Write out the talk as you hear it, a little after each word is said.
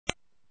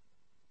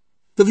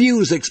The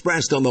views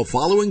expressed on the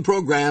following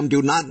program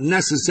do not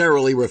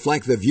necessarily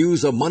reflect the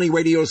views of Money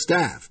Radio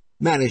staff,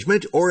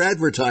 management, or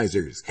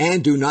advertisers,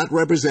 and do not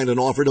represent an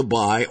offer to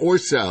buy or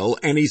sell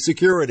any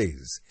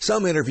securities.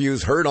 Some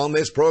interviews heard on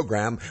this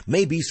program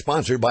may be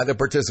sponsored by the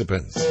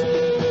participants.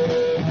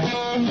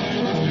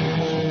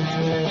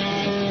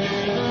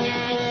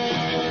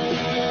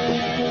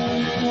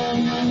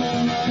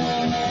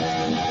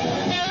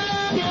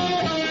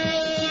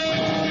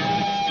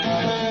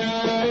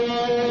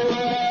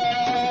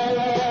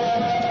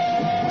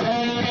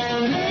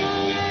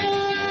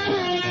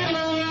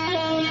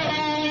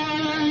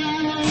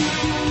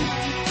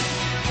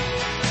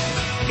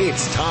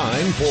 It's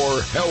time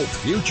for Health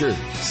Futures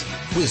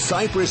with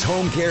Cypress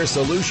Home Care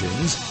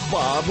Solutions,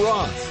 Bob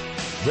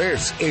Roth.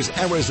 This is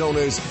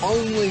Arizona's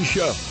only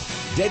show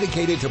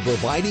dedicated to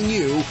providing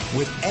you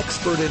with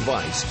expert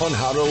advice on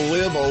how to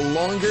live a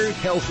longer,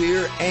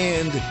 healthier,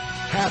 and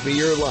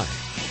happier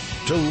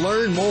life. To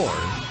learn more,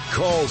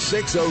 call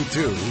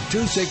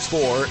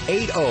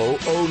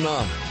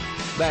 602-264-8009.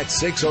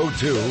 That's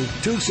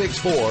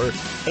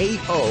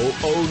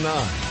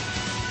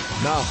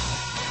 602-264-8009. Now,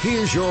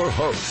 here's your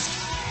host,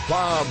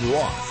 Bob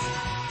Roth.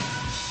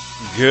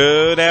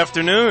 Good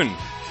afternoon.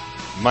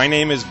 My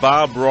name is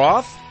Bob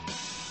Roth,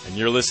 and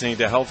you're listening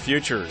to Health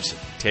Futures,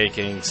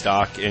 Taking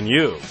Stock in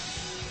You.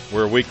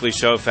 We're a weekly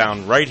show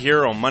found right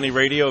here on Money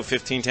Radio,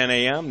 1510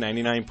 AM,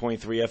 99.3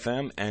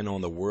 FM, and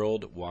on the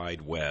World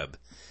Wide Web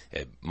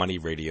at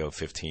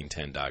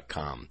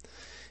moneyradio1510.com.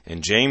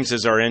 And James,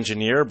 as our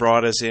engineer,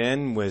 brought us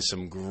in with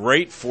some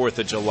great 4th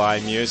of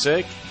July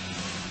music.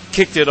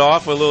 Kicked it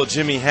off with a little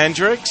Jimi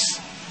Hendrix.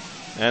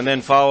 And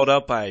then followed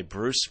up by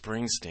Bruce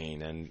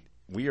Springsteen. And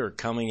we are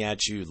coming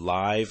at you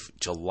live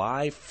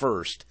July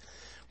 1st.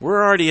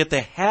 We're already at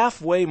the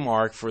halfway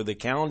mark for the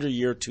calendar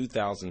year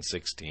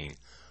 2016.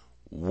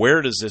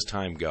 Where does this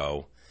time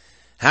go?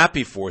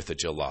 Happy 4th of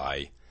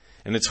July.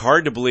 And it's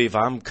hard to believe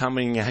I'm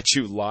coming at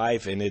you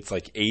live and it's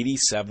like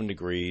 87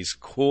 degrees,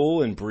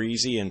 cool and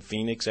breezy in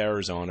Phoenix,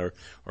 Arizona,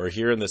 or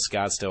here in the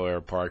Scottsdale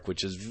Air Park,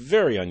 which is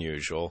very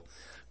unusual.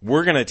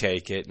 We're going to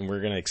take it, and we're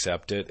going to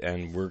accept it,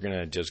 and we're going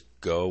to just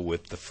go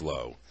with the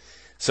flow.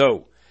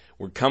 So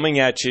we're coming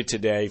at you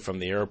today from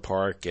the air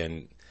park,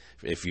 and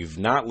if you've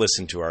not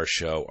listened to our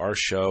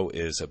show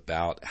is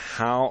about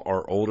how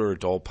our older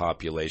adult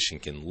population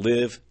can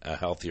live a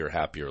healthier,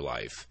 happier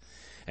life.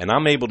 And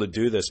I'm able to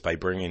do this by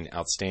bringing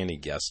outstanding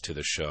guests to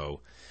the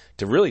show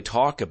to really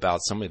talk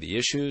about some of the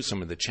issues,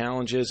 some of the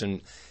challenges,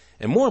 and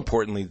more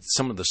importantly,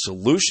 some of the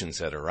solutions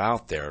that are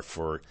out there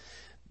for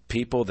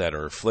people that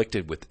are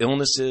afflicted with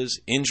illnesses,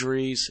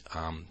 injuries,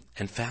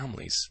 and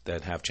families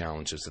that have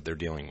challenges that they're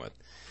dealing with.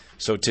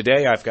 So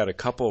today I've got a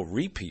couple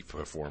repeat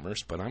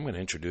performers, but I'm going to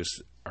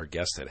introduce our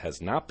guest that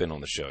has not been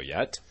on the show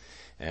yet,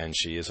 and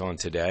she is on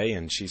today,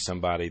 and she's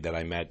somebody that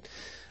I met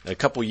a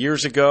couple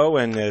years ago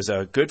and is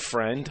a good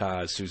friend,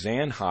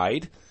 Suzanne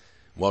Hyde.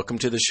 Welcome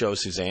to the show,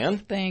 Suzanne.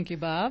 Thank you,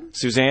 Bob.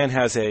 Suzanne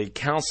has a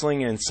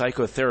counseling and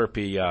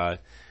psychotherapy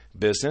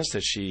business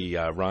that she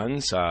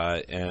runs,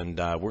 and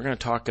we're going to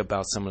talk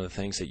about some of the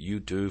things that you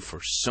do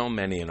for so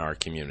many in our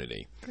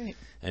community. Great.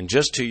 And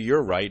just to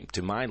your right,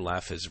 to my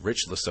left, is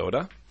Rich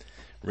Lasota.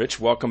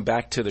 Rich, welcome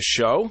back to the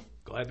show.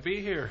 Glad to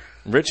be here.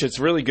 Rich, it's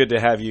really good to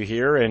have you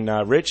here. And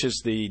Rich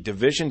is the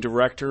Division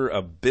Director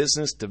of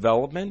Business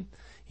Development.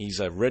 He's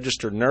a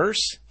registered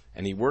nurse,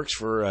 and he works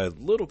for a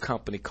little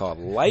company called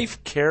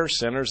Life Care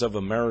Centers of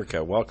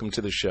America. Welcome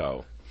to the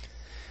show.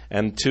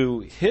 And to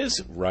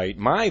his right,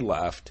 my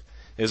left,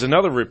 is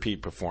another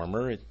repeat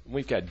performer.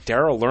 We've got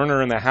Darryl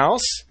Lerner in the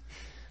house.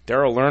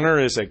 Darryl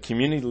Lerner is a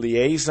community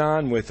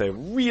liaison with a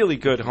really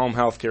good home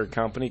health care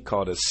company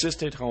called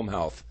Assisted Home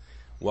Health.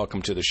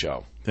 Welcome to the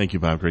show. Thank you,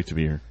 Bob. Great to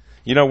be here.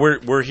 You know,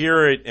 we're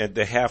here at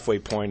the halfway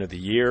point of the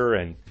year,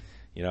 and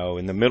you know,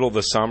 in the middle of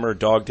the summer,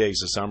 dog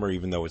days of summer,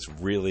 even though it's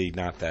really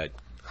not that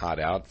hot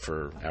out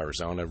for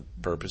Arizona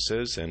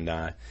purposes. And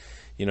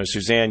you know,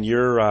 Suzanne,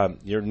 you're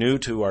new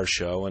to our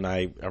show, and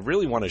I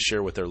really want to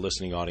share with our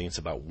listening audience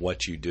about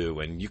what you do.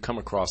 And you come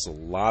across a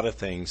lot of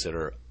things that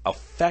are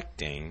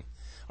affecting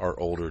our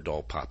older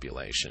adult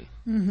population.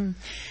 Mm-hmm.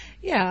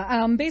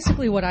 Yeah,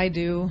 basically what I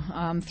do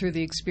through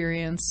the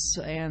experience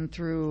and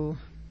through,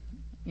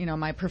 you know,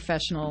 my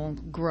professional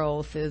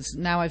growth is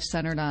now I've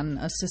centered on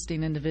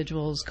assisting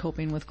individuals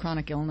coping with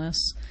chronic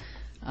illness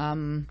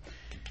and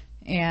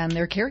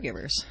their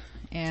caregivers.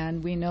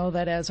 And we know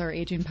that as our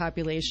aging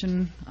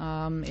population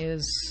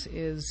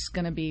is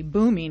going to be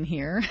booming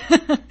here,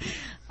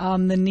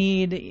 the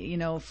need, you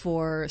know,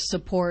 for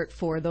support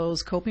for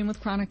those coping with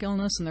chronic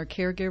illness and their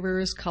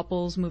caregivers,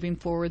 couples moving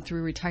forward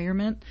through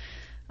retirement,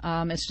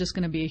 it's just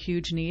going to be a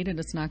huge need, and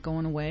it's not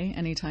going away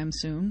anytime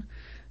soon.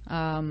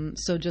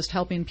 So just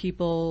helping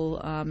people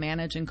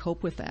manage and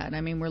cope with that.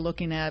 I mean, we're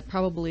looking at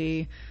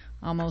probably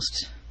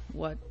almost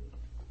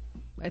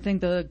I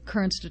think the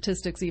current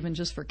statistics, even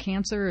just for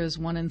cancer, is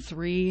 1 in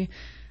 3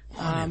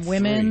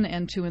 women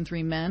and 2 in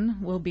 3 men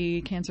will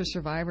be cancer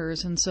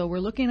survivors. And so we're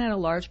looking at a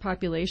large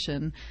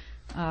population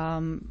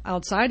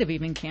outside of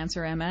even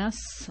cancer, MS,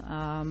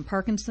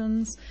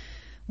 Parkinson's,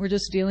 we're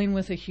just dealing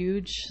with a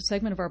huge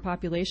segment of our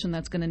population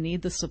that's going to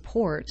need the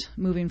support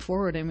moving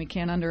forward, and we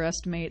can't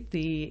underestimate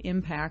the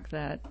impact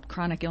that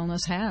chronic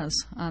illness has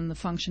on the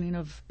functioning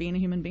of being a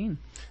human being.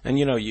 And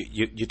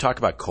you talk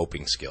about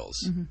coping skills.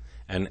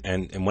 Mm-hmm.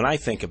 And when I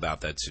think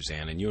about that,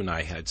 Suzanne, and you and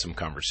I had some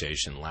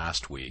conversation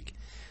last week,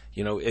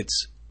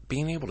 it's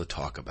being able to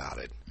talk about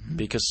it. Mm-hmm.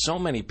 Because so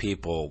many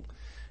people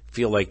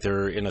feel like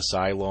they're in a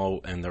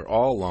silo and they're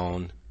all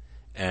alone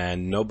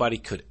and nobody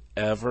could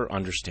ever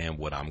understand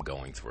what I'm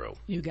going through.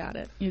 You got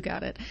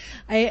it.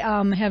 I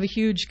have a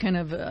huge kind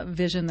of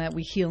vision that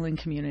we heal in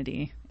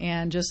community.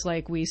 And just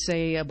like we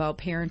say about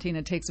parenting,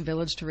 it takes a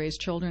village to raise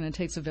children. It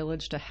takes a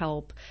village to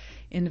help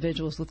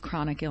individuals with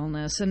chronic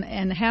illness.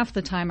 And half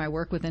the time I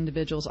work with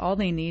individuals, all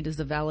they need is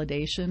the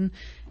validation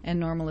and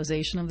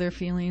normalization of their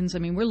feelings. I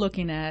mean, we're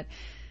looking at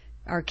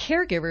our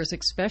caregivers,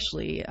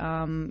 especially,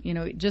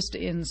 just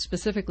in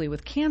specifically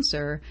with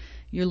cancer,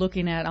 you're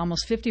looking at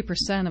almost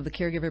 50% of the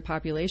caregiver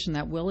population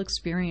that will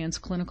experience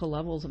clinical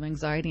levels of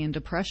anxiety and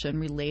depression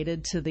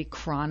related to the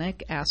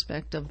chronic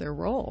aspect of their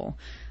role.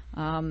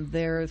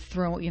 They're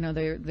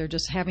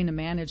just having to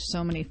manage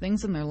so many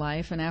things in their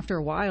life, and after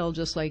a while,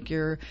 just like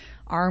your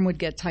arm would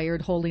get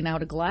tired holding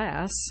out a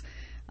glass,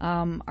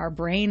 our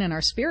brain and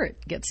our spirit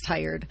gets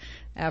tired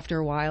after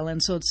a while.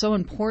 And so it's so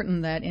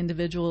important that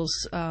individuals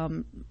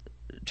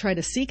try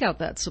to seek out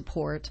that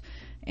support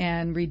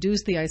and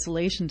reduce the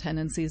isolation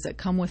tendencies that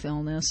come with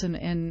illness.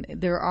 And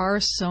there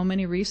are so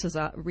many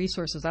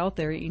resources out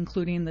there,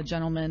 including the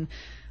gentleman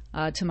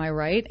to my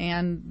right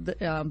and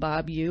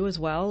Bob, you as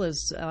well,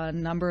 as a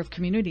number of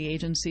community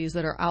agencies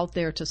that are out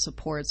there to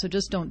support. So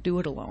just don't do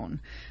it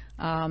alone.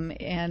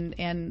 And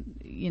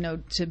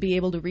to be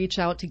able to reach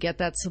out to get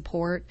that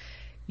support,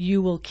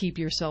 you will keep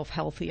yourself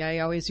healthy. I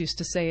always used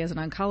to say as an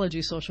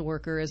oncology social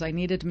worker is I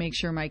needed to make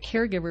sure my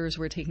caregivers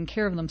were taking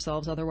care of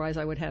themselves. Otherwise,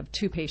 I would have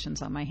 2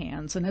 patients on my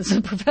hands. And as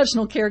a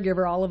professional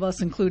caregiver, all of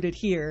us included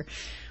here,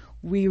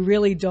 we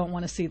really don't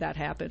want to see that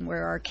happen,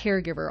 where our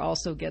caregiver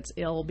also gets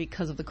ill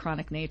because of the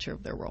chronic nature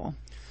of their role.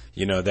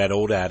 That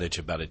old adage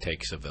about it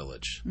takes a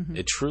village. Mm-hmm.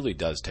 It truly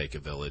does take a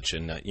village.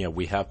 And,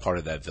 we have part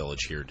of that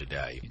village here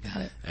today. You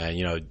got it.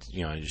 And,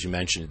 as you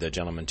mentioned, the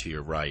gentleman to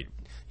your right,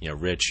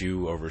 Rich,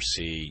 you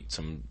oversee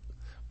some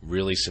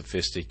really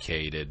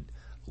sophisticated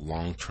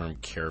long-term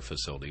care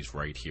facilities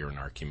right here in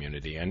our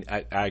community, and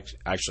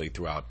actually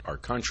throughout our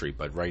country,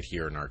 but right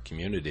here in our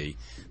community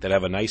that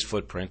have a nice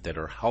footprint that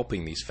are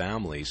helping these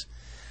families.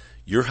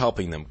 You're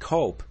helping them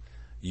cope.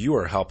 You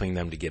are helping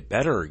them to get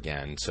better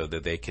again so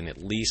that they can at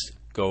least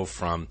go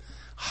from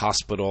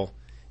hospital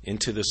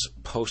into this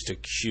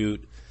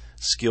post-acute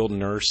skilled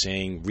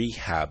nursing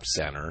rehab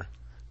center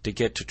to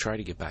try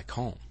to get back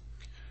home.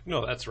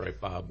 No, that's right,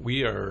 Bob.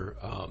 We are,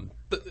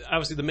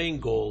 obviously the main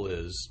goal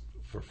is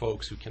for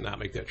folks who cannot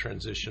make that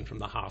transition from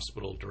the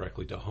hospital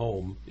directly to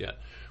home yet.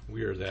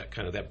 We are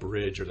that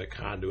bridge or that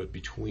conduit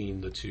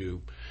between the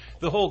two.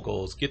 The whole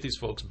goal is get these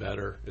folks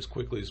better as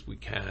quickly as we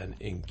can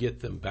and get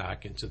them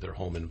back into their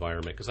home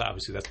environment, because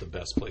obviously that's the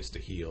best place to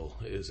heal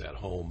is at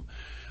home.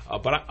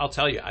 But I'll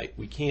tell you,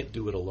 we can't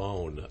do it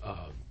alone.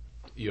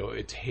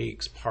 It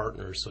takes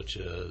partners such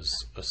as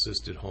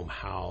Assisted Home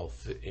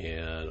Health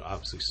and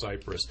obviously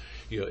Cypress.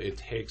 It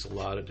takes a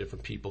lot of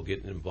different people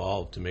getting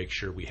involved to make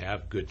sure we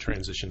have good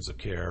transitions of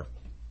care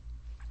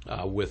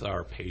with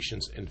our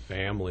patients and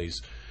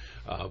families.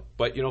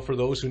 But for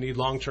those who need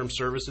long-term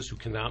services who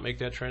cannot make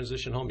that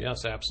transition home,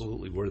 yes,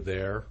 absolutely, we're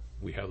there.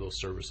 We have those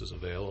services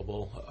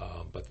available,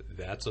 but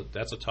that's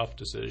a tough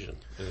decision,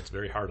 and it's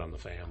very hard on the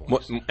families.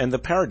 Well, and the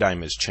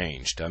paradigm has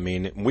changed. I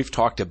mean, we've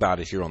talked about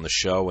it here on the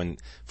show, and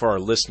for our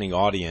listening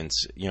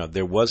audience,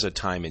 there was a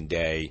time and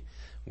day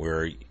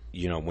where,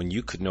 when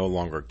you could no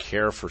longer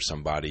care for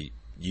somebody,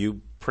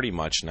 you pretty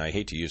much, and I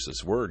hate to use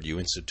this word, you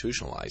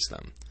institutionalize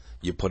them.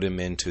 You put them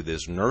into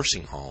this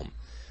nursing home.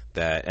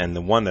 And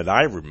the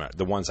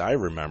ones I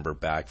remember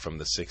back from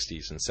the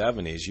 60s and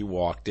 70s, you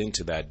walked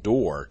into that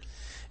door,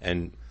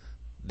 and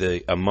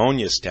the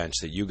ammonia stench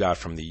that you got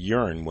from the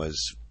urine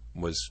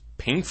was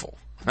painful.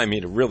 I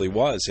mean, it really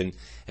was.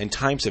 And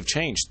times have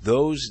changed.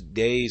 Those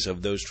days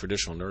of those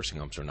traditional nursing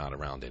homes are not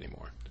around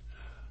anymore.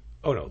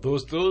 Oh, no.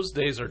 Those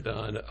days are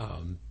done.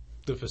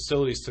 The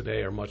facilities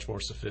today are much more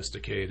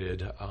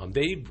sophisticated.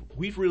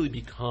 We've really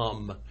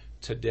become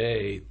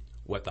today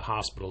what the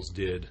hospitals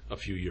did a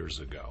few years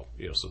ago.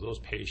 So those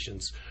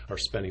patients are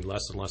spending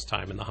less and less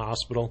time in the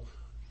hospital.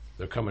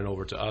 They're coming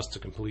over to us to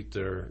complete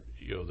their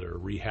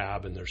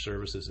rehab and their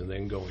services, and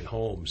then going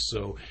home.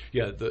 So,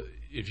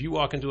 if you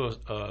walk into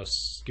a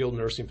skilled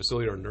nursing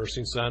facility or a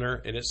nursing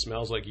center and it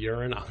smells like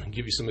urine, I'm going to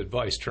give you some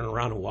advice. Turn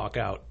around and walk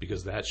out,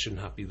 because that should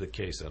not be the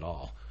case at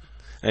all.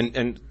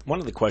 And one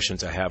of the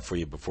questions I have for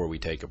you before we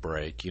take a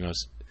break,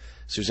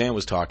 Suzanne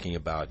was talking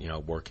about,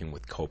 working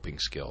with coping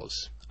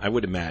skills. I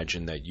would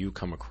imagine that you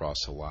come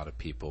across a lot of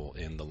people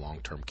in the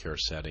long-term care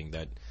setting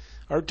that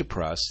are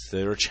depressed,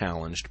 that are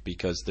challenged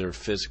because they're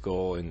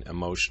physical and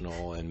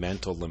emotional and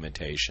mental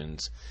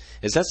limitations.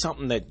 Is that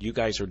something that you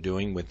guys are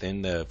doing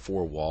within the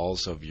 4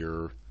 walls of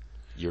your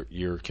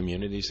your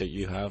communities that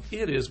you have?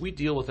 It is. We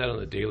deal with that on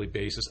a daily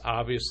basis.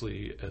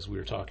 Obviously, as we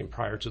were talking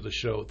prior to the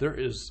show, there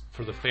is,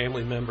 for the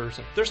family members,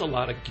 there's a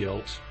lot of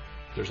guilt.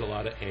 There's a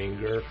lot of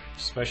anger,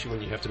 especially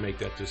when you have to make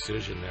that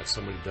decision that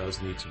somebody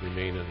does need to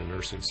remain in a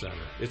nursing center.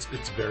 It's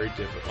very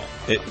difficult.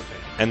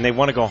 And they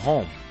want to go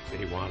home.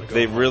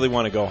 They really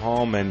want to go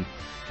home. And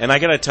I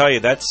got to tell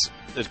you, that's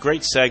a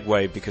great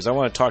segue, because I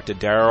want to talk to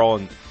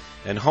Darryl.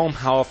 And home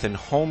health and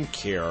home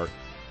care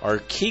are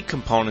key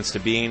components to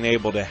being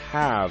able to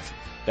have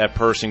that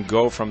person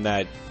go from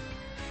that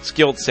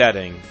skilled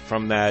setting,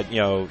 from that,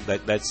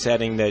 that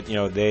setting that,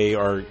 they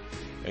are,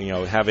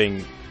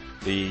 having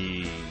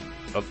the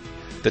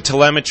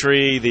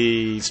telemetry,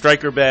 the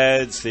striker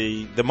beds,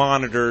 the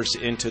monitors,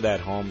 into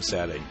that home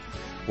setting.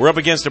 We're up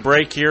against a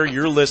break here.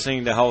 You're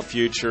listening to Health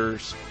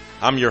Futures.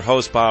 I'm your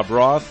host, Bob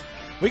Roth.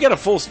 We got a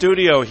full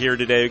studio here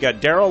today. We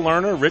got Darryl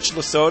Lerner, Rich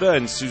Lasota,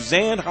 and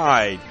Suzanne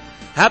Hyde.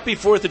 Happy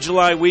 4th of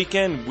July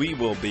weekend. We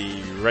will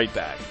be right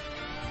back.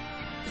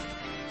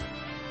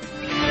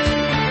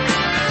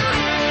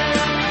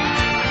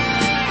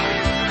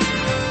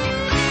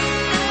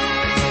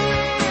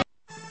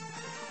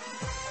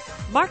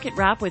 Market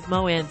Wrap with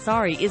Mo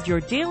Ansari is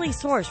your daily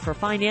source for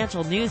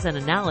financial news and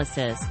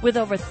analysis. With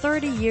over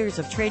 30 years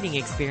of trading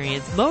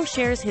experience, Mo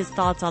shares his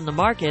thoughts on the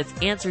markets,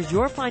 answers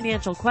your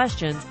financial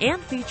questions,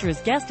 and features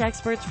guest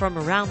experts from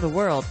around the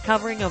world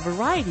covering a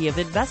variety of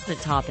investment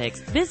topics.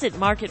 Visit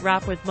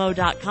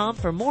MarketWrapWithMo.com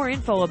for more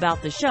info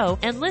about the show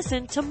and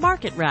listen to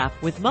Market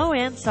Wrap with Mo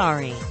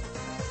Ansari.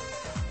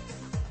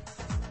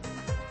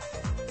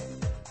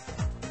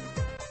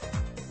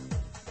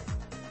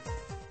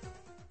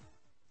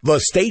 The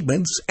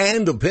statements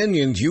and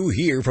opinions you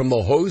hear from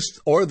the host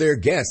or their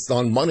guests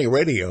on Money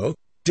Radio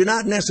do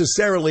not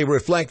necessarily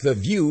reflect the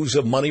views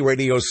of Money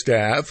Radio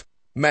staff,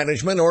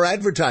 management, or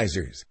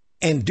advertisers,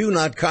 and do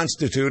not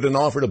constitute an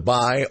offer to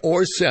buy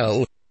or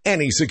sell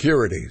any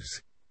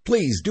securities.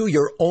 Please do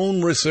your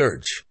own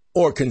research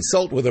or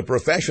consult with a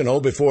professional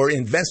before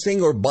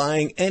investing or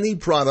buying any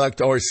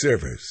product or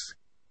service.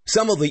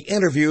 Some of the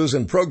interviews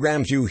and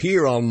programs you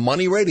hear on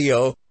Money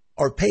Radio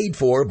are paid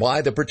for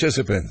by the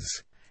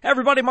participants. Hey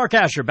everybody, Mark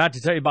Asher, about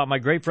to tell you about my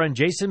great friend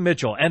Jason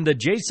Mitchell and the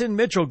Jason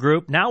Mitchell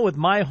Group, now with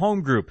My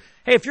Home Group.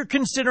 Hey, if you're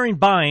considering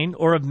buying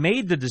or have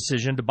made the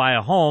decision to buy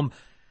a home,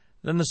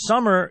 then the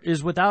summer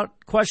is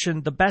without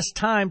question the best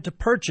time to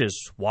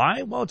purchase.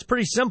 Why? Well, it's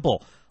pretty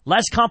simple.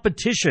 Less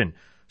competition.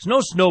 There's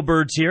no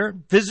snowbirds here.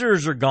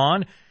 Visitors are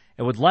gone.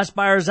 And with less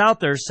buyers out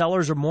there,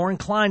 sellers are more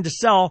inclined to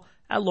sell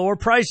at lower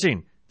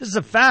pricing. This is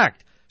a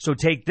fact. So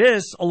take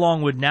this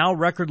along with now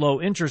record low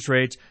interest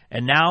rates,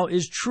 and now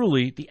is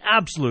truly the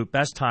absolute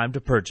best time to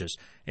purchase.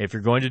 If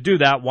you're going to do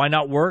that, why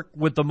not work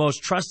with the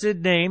most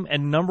trusted name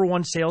and number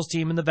one sales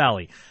team in the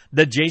Valley,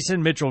 the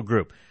Jason Mitchell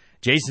Group.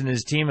 Jason and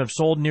his team have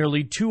sold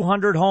nearly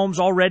 200 homes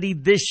already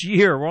this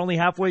year. We're only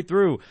halfway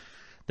through.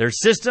 Their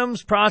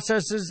systems,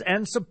 processes,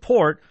 and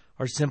support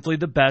are simply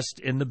the best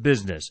in the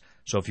business.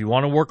 So if you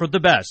want to work with the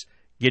best,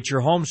 get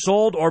your home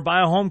sold or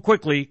buy a home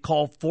quickly,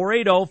 call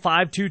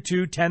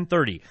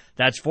 480-522-1030.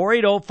 That's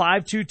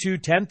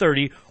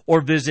 480-522-1030, or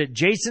visit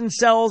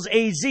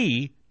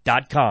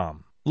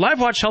jasonsellsaz.com.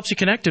 LiveWatch helps you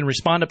connect and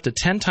respond up to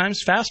 10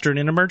 times faster in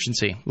an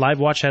emergency.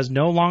 LiveWatch has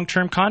no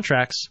long-term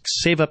contracts.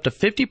 Save up to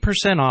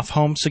 50% off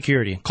home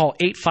security. Call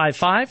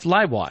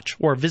 855-LiveWatch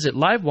or visit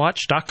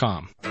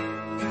livewatch.com.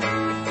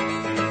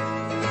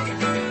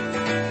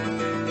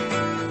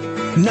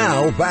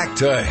 Now back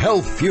to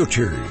Health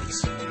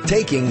Futures.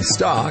 Taking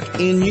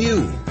stock in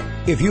you.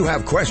 If you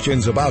have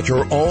questions about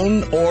your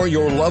own or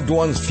your loved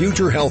one's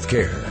future health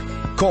care,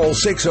 call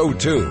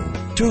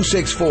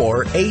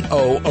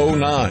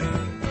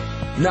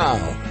 602-264-8009. Now,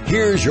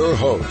 here's your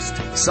host,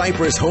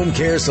 Cypress Home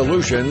Care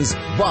Solutions,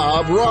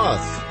 Bob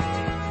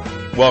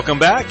Roth. Welcome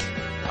back.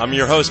 I'm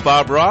your host,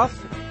 Bob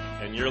Roth,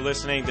 and you're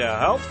listening to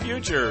Health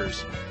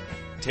Futures,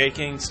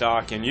 Taking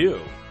Stock in You.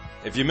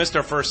 If you missed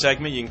our first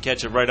segment, you can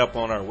catch it right up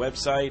on our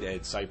website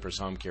at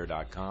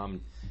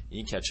cypresshomecare.com.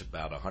 You can catch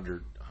about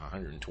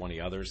 120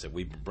 others that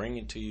we've been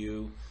bringing to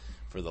you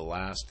for the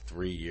last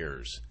 3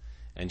 years.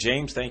 And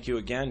James, thank you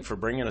again for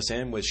bringing us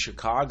in with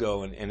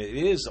Chicago, and it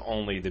is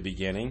only the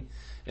beginning.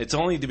 It's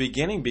only the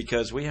beginning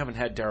because we haven't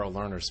had Darryl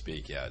Lerner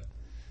speak yet,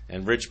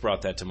 and Rich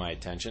brought that to my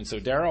attention. So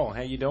Darryl,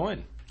 how you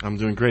doing? I'm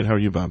doing great. How are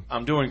you, Bob?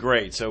 I'm doing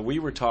great. So we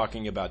were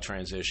talking about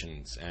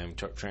transitions and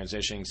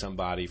transitioning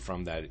somebody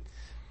from that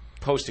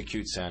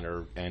post-acute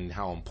center and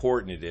how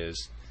important it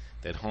is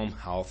that home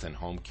health and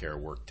home care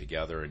work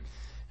together.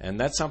 And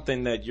that's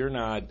something that you're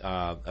not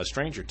a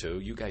stranger to.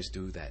 You guys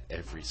do that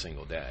every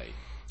single day.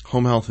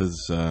 Home health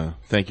is,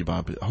 thank you,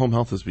 Bob. Home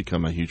health has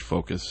become a huge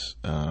focus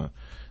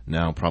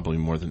now, probably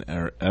more than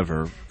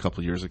ever. A couple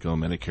of years ago,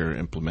 Medicare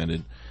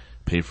implemented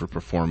pay for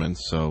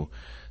performance. So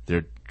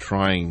they're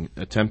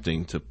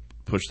attempting to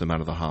push them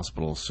out of the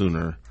hospital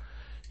sooner,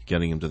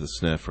 getting them to the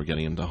SNF or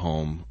getting them to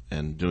home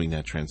and doing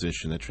that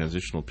transition. That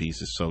transitional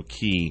piece is so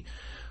key.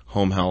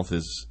 Home health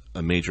is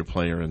a major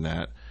player in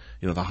that.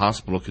 You know, the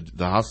hospital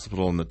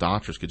and the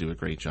doctors could do a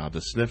great job.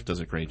 The SNF does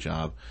a great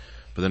job,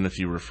 But then if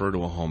you refer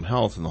to a home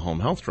health and the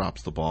home health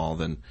drops the ball,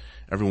 then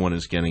everyone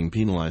is getting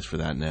penalized for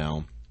that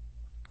now,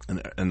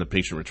 and the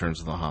patient returns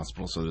to the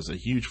hospital. So there's a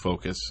huge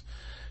focus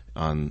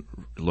on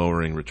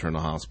lowering return to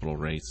hospital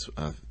rates.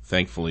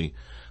 Thankfully,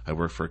 I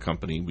work for a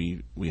company.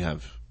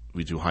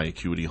 We do high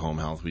acuity home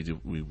health.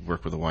 We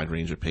work with a wide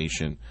range of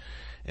patient,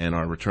 and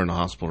our return to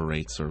hospital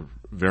rates are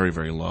very,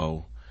 very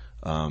low.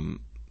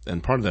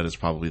 And part of that is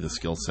probably the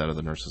skill set of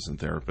the nurses and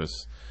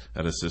therapists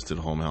at Assisted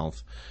Home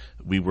Health.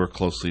 We work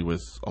closely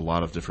with a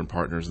lot of different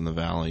partners in the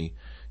Valley,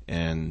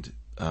 and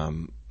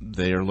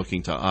they are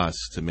looking to us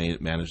to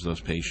manage those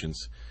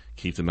patients,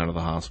 keep them out of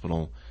the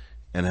hospital,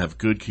 and have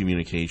good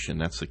communication.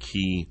 That's the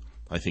key,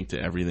 I think,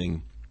 to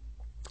everything.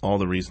 All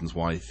the reasons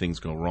why things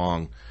go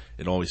wrong,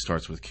 it always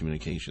starts with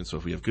communication. So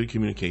if we have good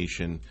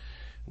communication,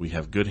 we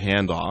have good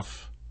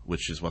handoff,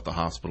 which is what the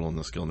hospital and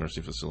the skilled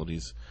nursing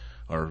facilities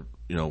are,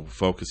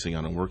 focusing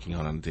on and working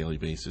on a daily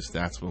basis.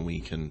 That's when we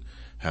can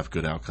have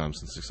good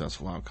outcomes and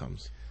successful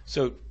outcomes.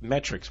 So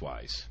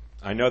metrics-wise,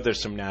 I know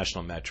there's some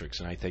national metrics,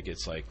 and I think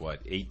it's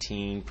 18%,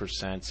 16%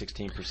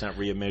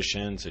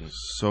 readmissions. And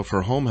so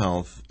for home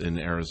health in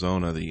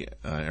Arizona, the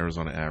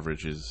Arizona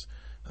average is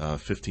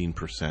 15%.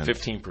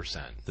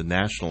 15%. The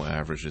national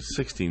average is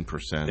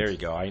 16%. There you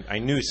go. I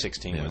knew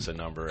 16 was a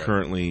number.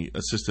 Currently,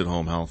 assisted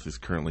home health is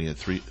currently at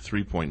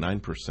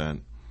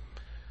 3.9%.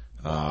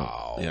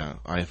 Wow. Yeah,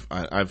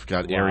 I've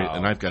got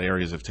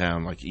areas of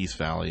town like East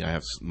Valley. I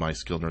have my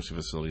skilled nursing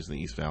facilities in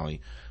the East Valley.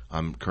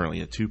 I'm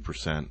currently at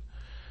 2%.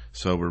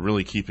 So we're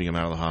really keeping them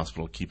out of the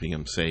hospital, keeping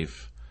them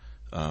safe.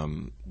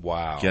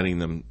 Wow. Getting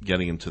them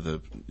to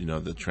the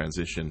the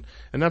transition,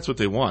 and that's what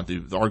they want.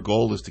 Our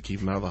goal is to keep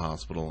them out of the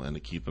hospital and to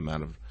keep them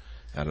out of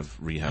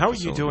rehab. How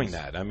facilities. are you doing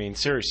that? I mean,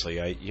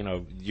 seriously,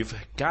 you've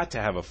got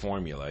to have a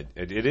formula.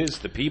 It is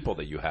the people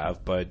that you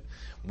have, but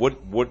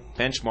what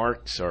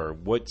benchmarks or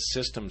what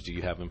systems do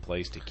you have in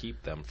place to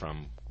keep them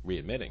from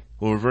readmitting?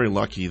 Well, we're very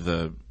lucky.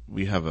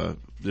 We have a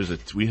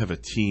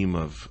team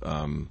of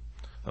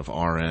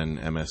RN,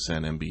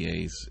 MSN,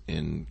 MBAs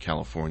in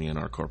California in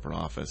our corporate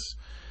office.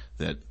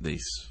 That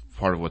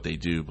part of what they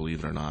do,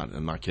 believe it or not,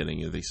 I'm not kidding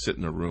you, they sit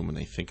in a room and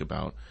they think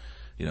about,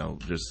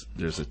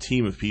 there's a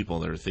team of people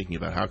that are thinking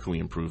about how can we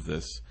improve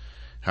this,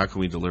 how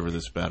can we deliver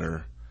this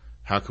better,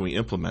 how can we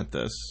implement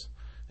this,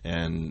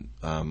 and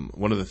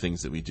one of the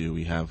things that we do,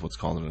 we have what's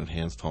called an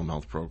enhanced home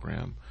health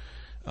program.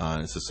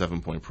 It's a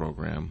 7-point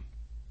program,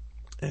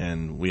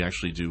 and we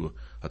actually do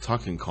a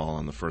tuck-in call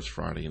on the first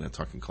Friday and a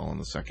tuck-in call on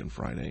the second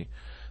Friday.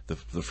 The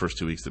first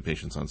 2 weeks the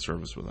patient's on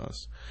service with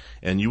us,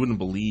 and you wouldn't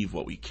believe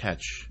what we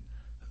catch.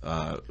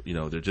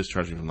 They're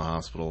discharging from the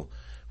hospital.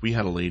 We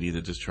had a lady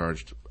that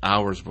discharged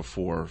hours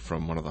before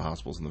from one of the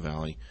hospitals in the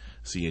Valley,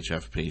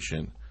 CHF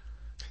patient.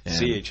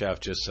 CHF,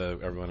 just so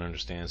everyone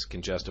understands,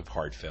 congestive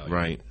heart failure.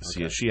 Right.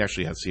 Okay. She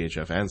actually had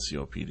CHF and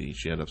COPD.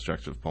 She had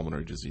obstructive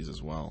pulmonary disease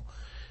as well.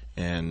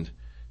 And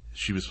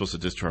she was supposed to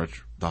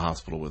discharge the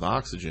hospital with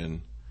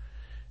oxygen,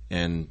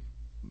 and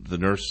the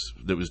nurse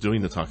that was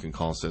doing the tuck-in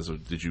call says,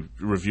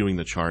 reviewing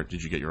the chart,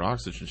 did you get your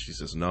oxygen? She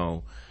says,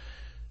 no.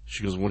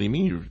 She goes, what do you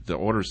mean? The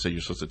orders say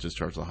you're supposed to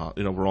discharge the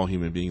hospital. We're all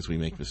human beings. We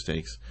make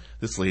mistakes.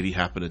 This lady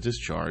happened to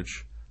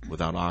discharge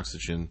without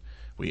oxygen.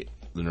 The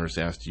nurse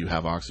asked, do you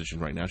have oxygen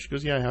right now? She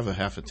goes, yeah, I have a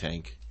half a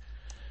tank.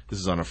 This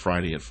is on a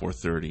Friday at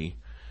 4:30.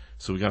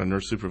 So we got a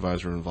nurse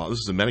supervisor involved. This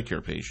is a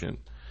Medicare patient.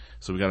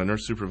 So we got a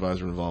nurse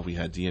supervisor involved. We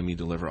had DME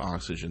deliver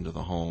oxygen to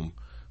the home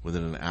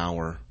within an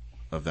hour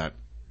of that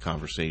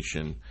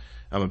conversation.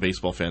 I'm a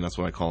baseball fan. That's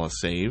what I call a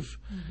save.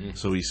 Mm-hmm.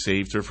 So he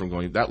saved her from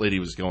going. That lady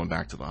was going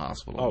back to the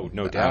hospital. Oh,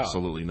 no doubt.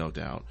 Absolutely, no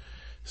doubt.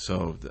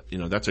 So,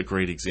 that's a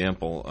great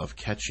example of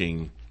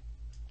catching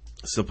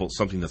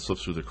something that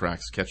slips through the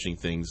cracks, catching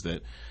things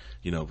that,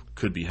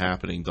 could be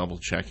happening, double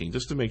checking,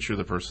 just to make sure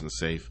the person is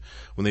safe.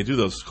 When they do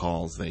those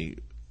calls, they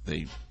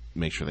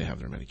make sure they have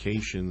their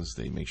medications,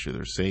 they make sure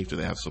they're safe, do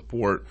they have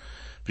support,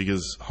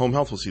 because home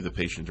health will see the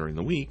patient during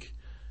the week.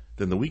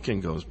 Then the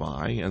weekend goes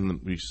by,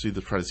 and we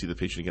try to see the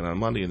patient again on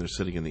Monday, and they're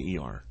sitting in the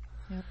ER.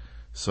 Yep.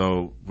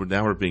 So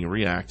we're being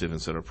reactive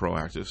instead of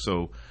proactive.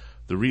 So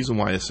the reason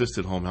why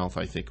assisted home health,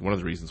 I think, one of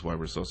the reasons why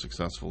we're so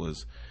successful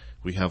is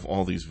we have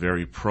all these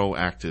very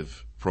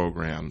proactive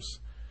programs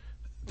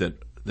that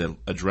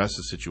address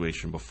a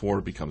situation before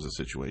it becomes a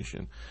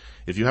situation.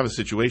 If you have a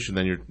situation,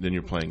 then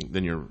you're trying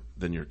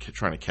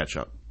to catch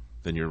up.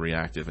 Then you're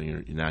reactive,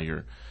 and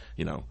you're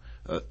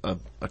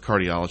a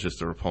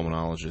cardiologist or a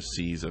pulmonologist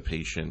sees a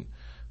patient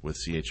with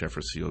CHF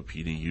or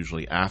COPD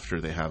usually after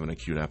they have an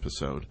acute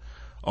episode.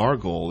 Our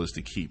goal is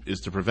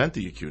to prevent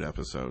the acute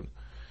episode.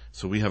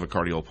 So we have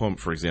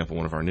for example,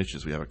 one of our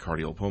niches, we have a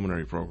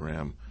cardiopulmonary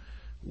program.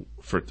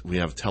 We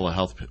have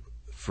telehealth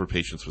for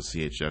patients with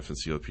CHF and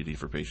COPD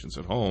for patients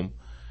at home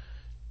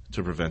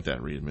to prevent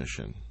that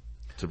readmission,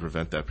 to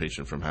prevent that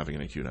patient from having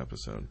an acute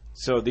episode.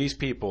 So these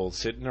people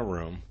sit in a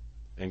room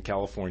in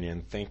California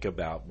and think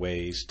about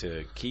ways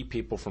to keep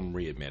people from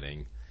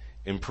readmitting,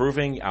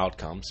 improving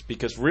outcomes,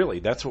 because really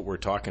that's what we're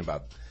talking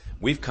about.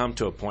 We've come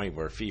to a point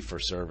where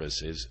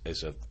fee-for-service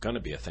is going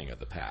to be a thing of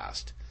the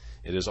past.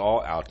 It is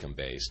all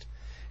outcome-based.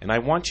 And I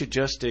want you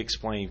just to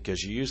explain,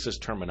 because you use this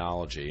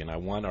terminology, and I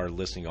want our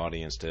listening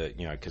audience to,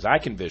 because I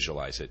can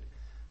visualize it,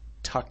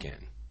 tuck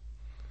in.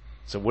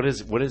 So what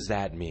does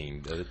that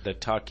mean? The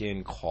tuck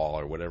in call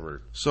or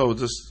whatever. So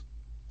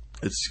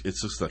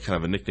it's just a kind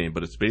of a nickname,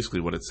 but it's basically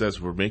what it says.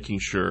 We're making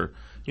sure,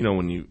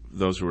 when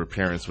those who are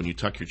parents, when you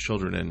tuck your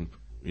children in,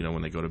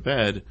 when they go to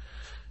bed.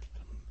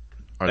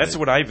 That's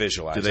what I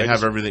visualize. Do they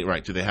have everything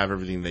right? Do they have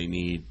everything they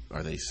need?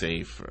 Are they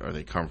safe? Are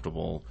they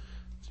comfortable?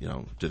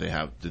 Did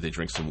they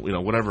drink some,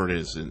 whatever it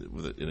is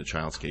in a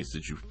child's case,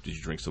 did you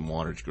drink some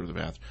water? Did you go to the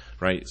bathroom?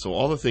 Right? So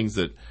all the things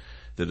that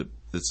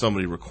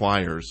somebody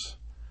requires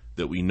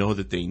that we know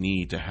that they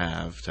need to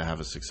have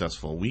a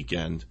successful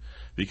weekend,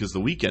 because the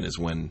weekend is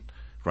when,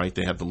 right,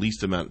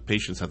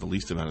 patients have the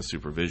least amount of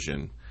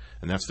supervision,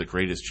 and that's the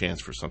greatest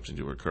chance for something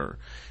to occur.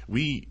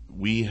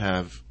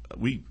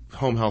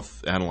 Home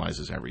health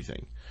analyzes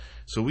everything.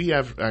 So we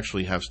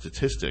actually have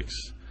statistics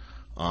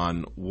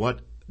on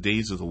what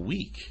days of the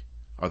week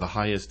are the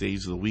highest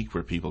days of the week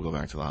where people go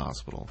back to the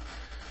hospital,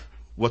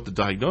 what the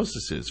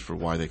diagnosis is for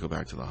why they go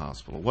back to the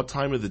hospital, what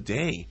time of the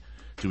day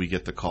do we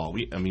get the call.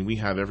 We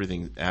have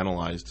everything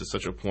analyzed to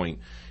such a point,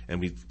 and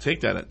we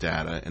take that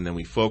data and then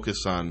we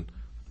focus on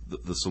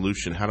the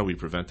solution. How do we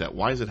prevent that?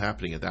 Why is it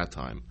happening at that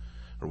time?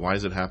 Or why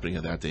is it happening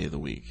at that day of the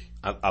week?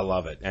 I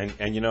love it.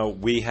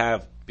 And we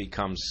have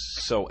become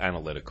so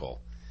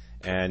analytical.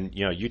 And,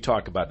 you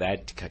talk about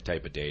that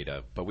type of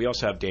data, but we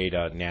also have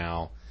data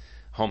now.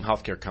 Home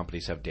healthcare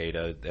companies have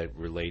data that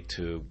relate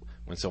to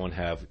when someone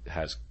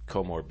has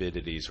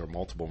comorbidities or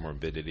multiple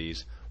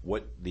morbidities,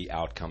 what the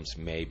outcomes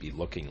may be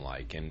looking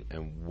like, and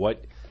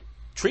what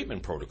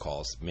treatment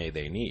protocols may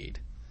they need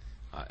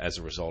as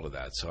a result of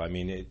that. So,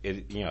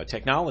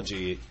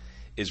 technology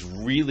is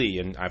really,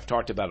 and I've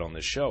talked about on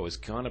the show, is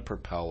going to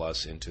propel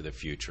us into the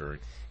future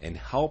and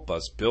help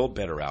us build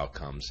better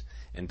outcomes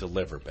and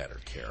deliver better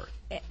care.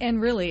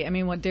 And really,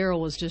 what Darryl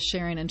was just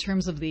sharing in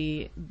terms of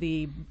the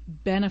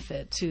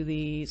benefit to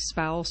the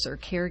spouse or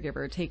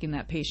caregiver taking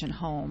that patient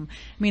home,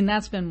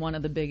 that's been one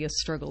of the biggest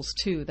struggles,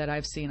 too, that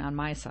I've seen on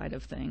my side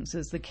of things,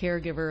 is the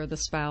caregiver or the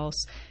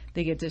spouse,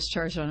 they get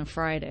discharged on a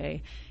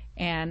Friday.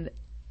 And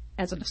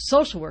as a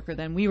social worker,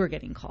 then we were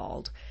getting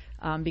called.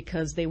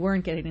 Because they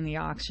weren't getting the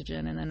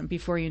oxygen, and then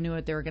before you knew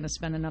it, they were going to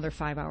spend another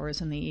 5 hours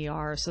in the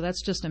ER. So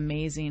that's just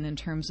amazing in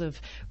terms of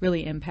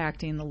really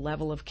impacting the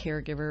level of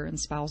caregiver and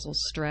spousal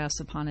stress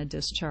upon a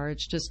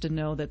discharge, just to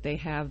know that they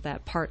have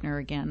that partner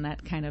again,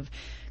 that kind of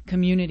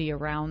community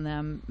around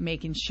them,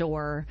 making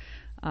sure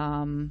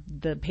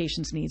the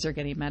patient's needs are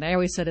getting met. I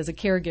always said, as a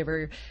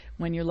caregiver,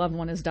 when your loved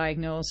one is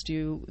diagnosed,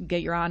 you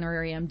get your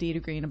honorary MD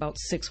degree in about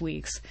 6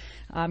 weeks.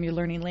 You're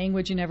learning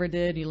language you never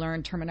did. You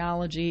learn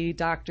terminology,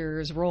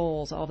 doctors,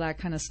 roles, all that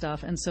kind of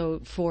stuff. And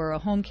so for a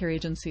home care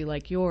agency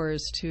like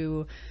yours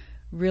to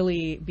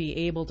really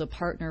be able to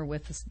partner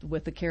with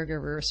the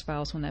caregiver or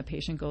spouse when that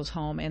patient goes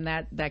home, and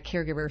that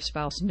caregiver or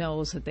spouse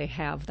knows that they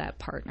have that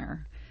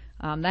partner.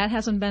 That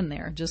hasn't been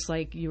there, just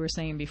like you were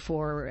saying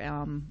before.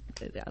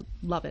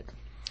 Love it.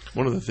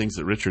 One of the things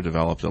that Richard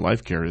developed at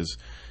Life Care is,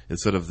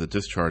 instead of the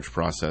discharge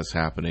process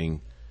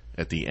happening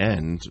at the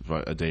end,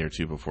 a day or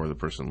two before the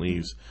person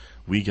leaves,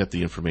 we get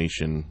the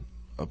information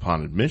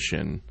upon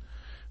admission,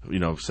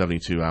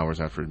 72 hours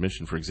after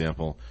admission, for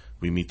example.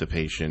 We meet the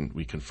patient,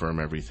 we confirm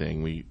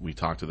everything, we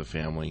talk to the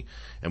family,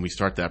 and we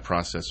start that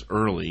process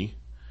early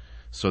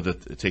so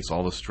that it takes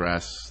all the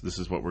stress. This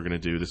is what we're going to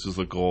do. This is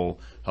the goal.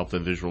 Help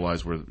them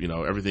visualize where,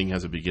 everything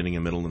has a beginning,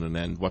 a middle, and an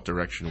end. What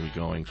direction are we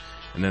going?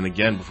 And then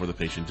again, before the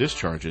patient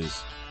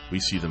discharges, we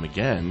see them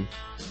again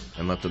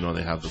and let them know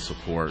they have the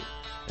support.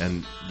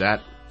 And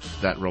that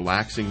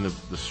relaxing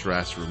the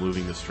stress,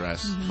 removing the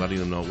stress, letting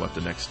them know what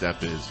the next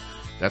step is,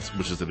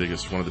 which is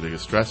one of the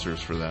biggest stressors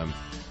for them.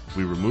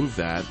 We remove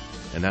that,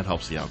 and that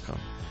helps the outcome.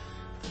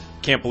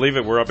 Can't believe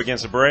it. We're up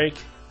against a break.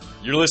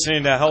 You're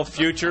listening to Health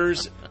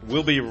Futures.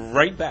 We'll be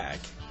right back.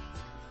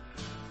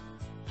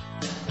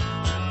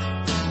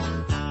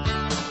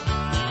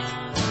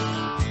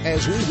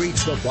 As we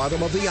reach the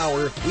bottom of the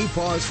hour, we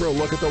pause for a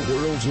look at the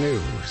world's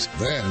news.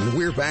 Then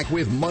we're back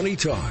with Money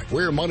Talk.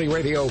 We're Money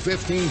Radio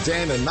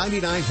 1510 and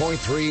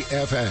 99.3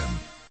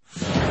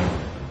 FM.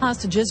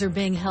 Hostages are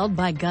being held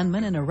by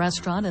gunmen in a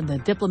restaurant in the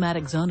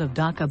diplomatic zone of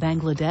Dhaka,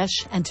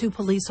 Bangladesh, and 2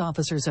 police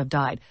officers have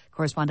died.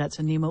 Correspondent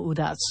Sanima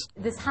Udas.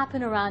 This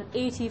happened around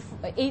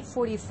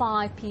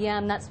 8:45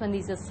 p.m. That's when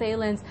these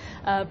assailants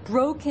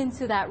broke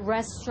into that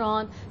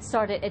restaurant,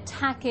 started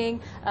attacking,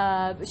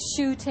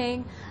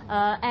 shooting,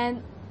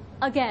 and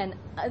again,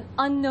 an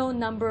unknown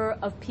number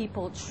of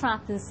people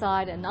trapped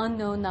inside, an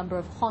unknown number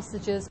of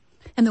hostages.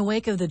 In the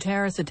wake of the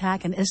terrorist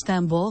attack in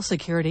Istanbul,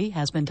 security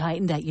has been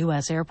tightened at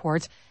U.S.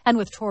 airports. And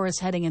with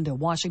tourists heading into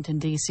Washington,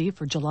 D.C.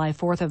 for July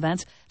 4th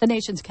events, the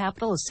nation's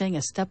capital is seeing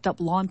a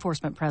stepped-up law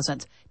enforcement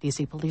presence.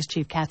 D.C. Police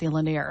Chief Kathy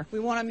Lerner. We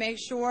want to make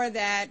sure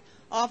that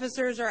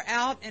officers are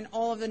out in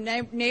all of the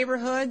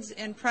neighborhoods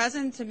and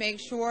present to make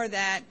sure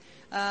that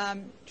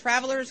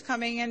travelers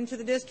coming into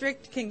the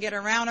district can get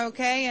around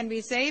okay and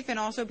be safe, and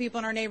also people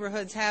in our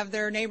neighborhoods have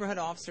their neighborhood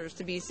officers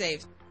to be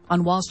safe.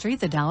 On Wall Street,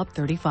 the Dow up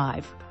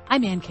 35.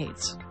 I'm Ann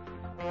Cates.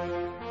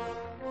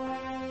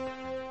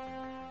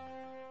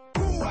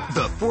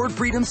 The Ford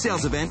Freedom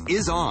Sales Event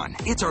is on.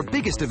 It's our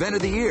biggest event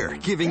of the year,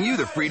 giving you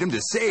the freedom to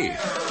save.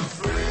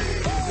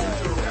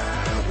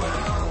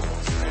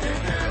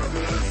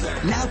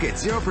 Now get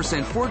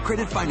 0% Ford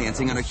credit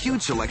financing on a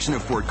huge selection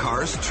of Ford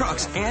cars,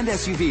 trucks, and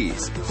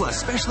SUVs. Plus,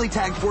 specially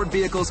tagged Ford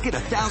vehicles get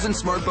 1,000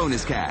 smart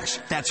bonus cash.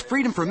 That's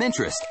freedom from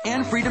interest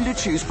and freedom to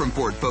choose from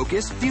Ford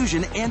Focus,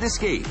 Fusion, and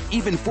Escape.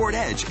 Even Ford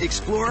Edge,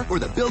 Explorer, or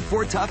the Built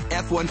Ford Tough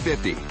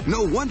F-150.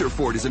 No wonder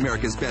Ford is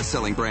America's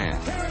best-selling brand.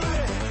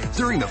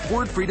 During the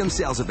Ford Freedom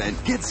Sales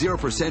Event, get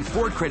 0%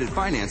 Ford credit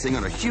financing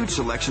on a huge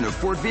selection of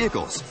Ford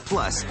vehicles.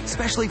 Plus,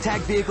 specially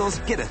tagged vehicles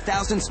get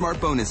 1,000 smart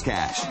bonus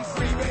cash.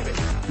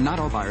 Not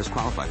all buyers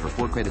qualify for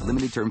Ford Credit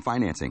Limited Term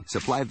Financing.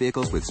 Supply of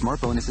vehicles with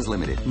smart bonuses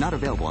limited. Not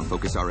available on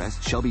Focus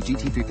RS, Shelby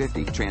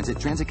GT350, Transit,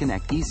 Transit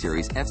Connect,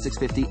 E-Series,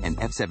 F650, and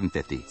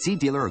F750. See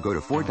dealer or go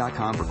to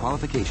Ford.com for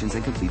qualifications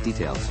and complete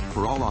details.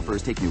 For all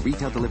offers, take new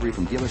retail delivery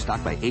from dealer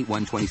stock by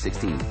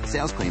 8/1/2016.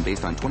 Sales claim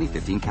based on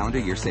 2015 calendar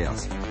year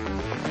sales.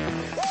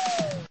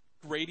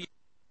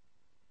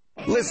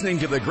 Listening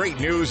to the great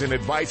news and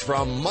advice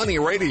from Money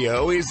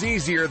Radio is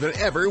easier than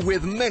ever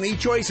with many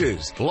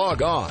choices.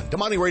 Log on to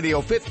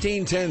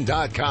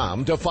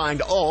moneyradio1510.com to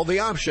find all the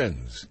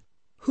options.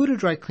 Who do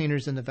dry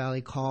cleaners in the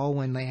Valley call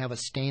when they have a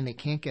stain they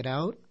can't get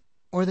out?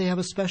 Or they have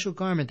a special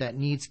garment that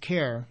needs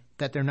care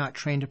that they're not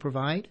trained to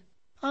provide?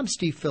 I'm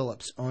Steve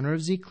Phillips, owner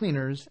of Z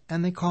Cleaners,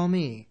 and they call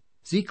me.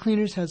 Z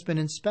Cleaners has been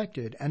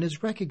inspected and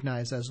is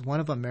recognized as one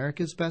of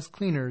America's best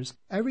cleaners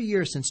every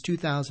year since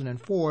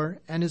 2004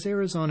 and is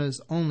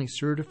Arizona's only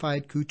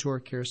certified couture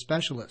care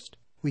specialist.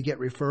 We get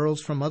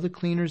referrals from other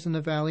cleaners in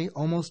the Valley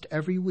almost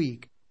every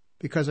week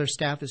because our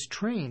staff is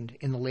trained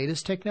in the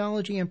latest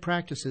technology and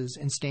practices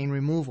in stain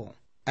removal.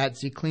 At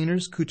Z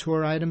Cleaners,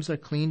 couture items are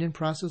cleaned and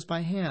processed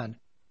by hand.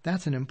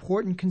 That's an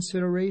important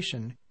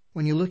consideration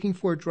when you're looking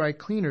for a dry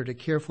cleaner to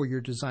care for your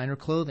designer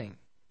clothing.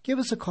 Give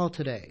us a call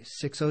today,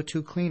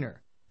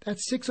 602-CLEANER.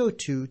 That's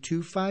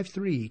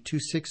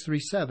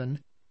 602-253-2637,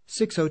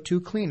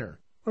 602-CLEANER.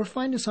 Or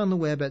find us on the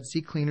web at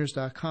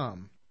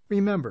zcleaners.com.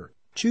 Remember,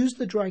 choose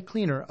the dry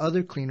cleaner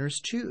other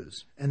cleaners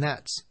choose, and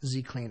that's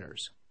Z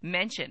Cleaners.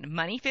 Mention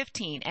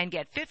Money15 and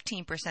get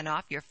 15%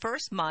 off your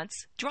first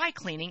month's dry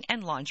cleaning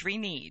and laundry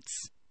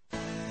needs.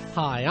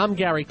 Hi, I'm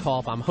Gary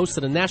Kolb. I'm host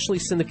of the nationally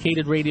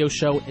syndicated radio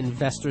show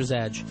Investor's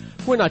Edge.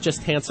 We're not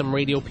just handsome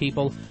radio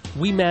people.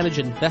 We manage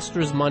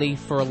investors' money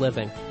for a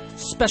living,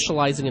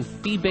 specializing in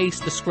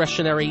fee-based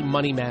discretionary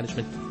money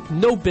management.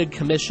 No big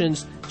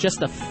commissions,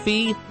 just a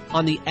fee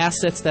on the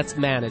assets that's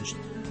managed.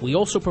 We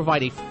also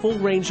provide a full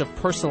range of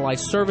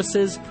personalized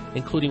services,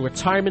 including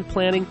retirement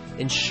planning,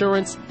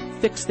 insurance,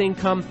 fixed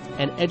income,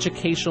 and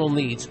educational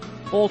needs,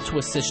 all to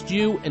assist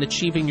you in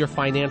achieving your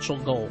financial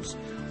goals.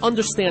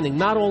 Understanding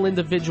not all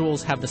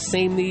individuals have the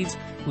same needs,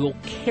 we will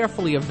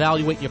carefully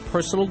evaluate your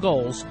personal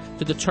goals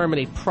to determine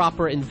a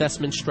proper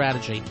investment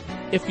strategy.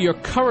 If your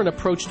current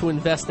approach to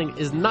investing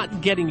is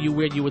not getting you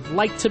where you would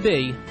like to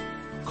be,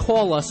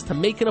 call us to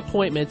make an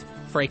appointment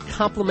for a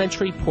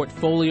complimentary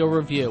portfolio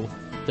review.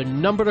 The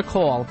number to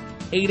call,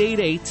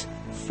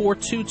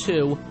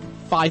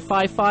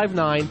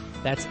 888-422-5559.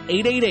 That's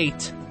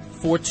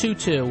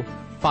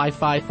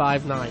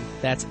 888-422-5559.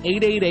 That's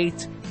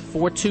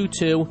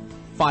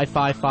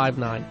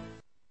 888-422-5559.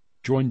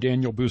 Join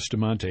Daniel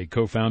Bustamante,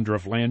 co-founder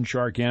of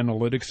Landshark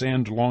Analytics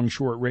and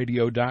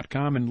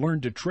LongShortRadio.com, and learn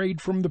to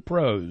trade from the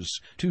pros.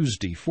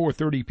 Tuesday,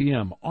 4:30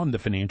 p.m. on The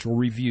Financial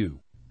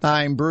Review.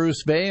 I'm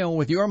Bruce Vail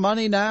with Your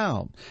Money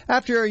Now.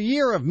 After a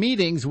year of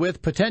meetings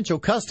with potential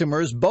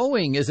customers,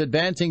 Boeing is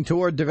advancing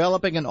toward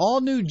developing an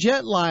all-new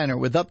jetliner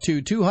with up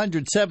to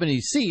 270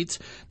 seats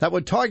that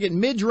would target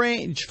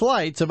mid-range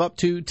flights of up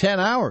to 10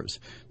 hours.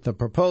 The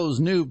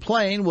proposed new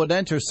plane would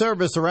enter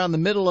service around the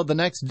middle of the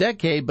next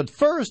decade, but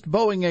first,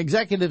 Boeing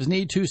executives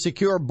need to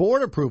secure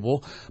board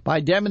approval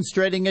by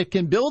demonstrating it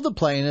can build the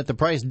plane at the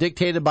price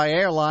dictated by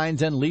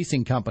airlines and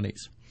leasing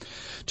companies.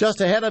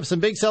 Just ahead of some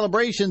big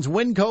celebrations,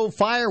 Winco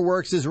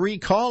Fireworks is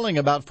recalling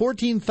about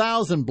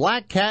 14,000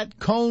 Black Cat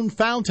cone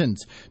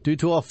fountains due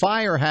to a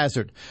fire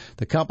hazard.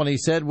 The company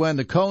said when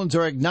the cones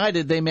are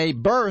ignited, they may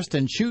burst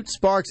and shoot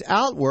sparks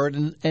outward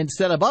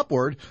instead of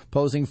upward,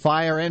 posing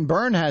fire and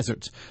burn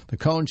hazards. The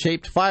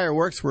cone-shaped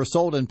fireworks were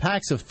sold in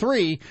packs of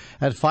 3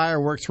 at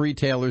fireworks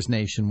retailers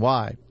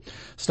nationwide.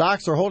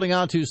 Stocks are holding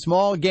on to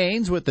small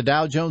gains with the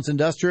Dow Jones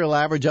Industrial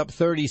Average up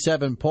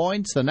 37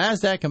 points. The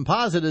NASDAQ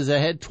Composite is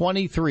ahead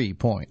 23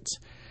 points.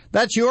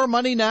 That's Your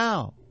Money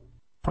Now.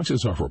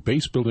 Prices are for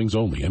base buildings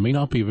only and may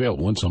not be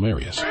available in some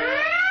areas.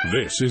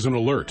 This is an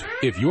alert.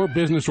 If your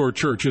business or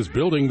church is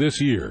building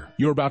this year,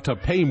 you're about to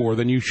pay more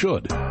than you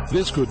should.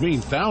 This could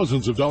mean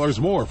thousands of dollars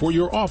more for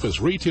your office,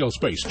 retail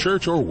space,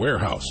 church, or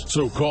warehouse.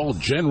 So call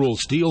General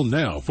Steel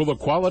now for the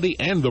quality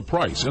and the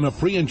price in a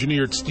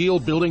pre-engineered steel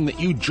building that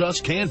you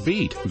just can't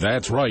beat.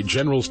 That's right,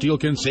 General Steel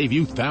can save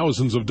you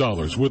thousands of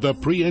dollars with a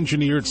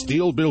pre-engineered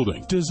steel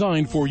building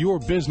designed for your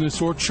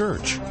business or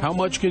church. How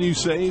much can you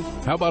save?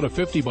 How about a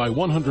 50 by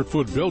 100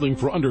 foot building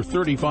for under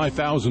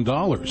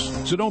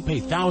 $35,000? So don't pay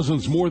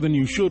thousands more than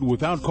you should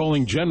without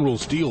calling General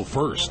Steel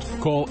first.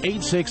 Call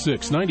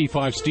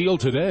 866-95-STEEL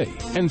today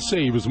and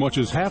save as much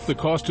as half the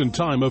cost and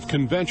time of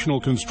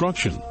conventional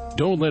construction.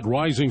 Don't let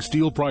rising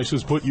steel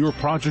prices put your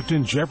project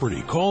in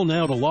jeopardy. Call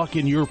now to lock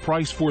in your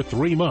price for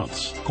 3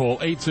 months. Call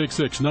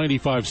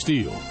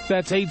 866-95-STEEL.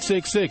 That's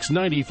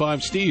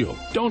 866-95-STEEL.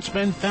 Don't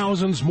spend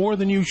thousands more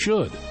than you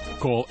should.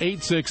 Call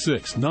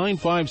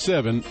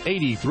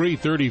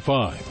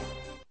 866-957-8335.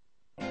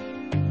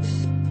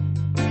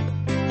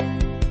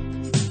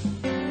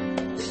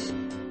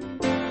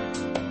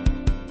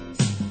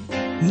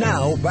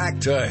 Now back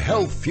to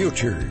Health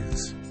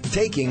Futures,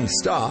 taking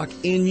stock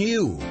in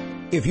you.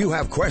 If you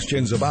have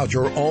questions about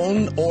your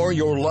own or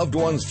your loved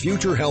one's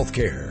future health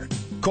care,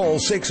 call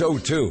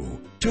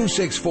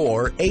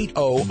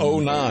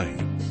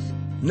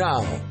 602-264-8009.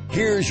 Now,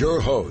 here's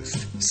your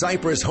host,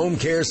 Cypress Home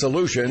Care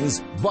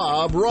Solutions,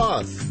 Bob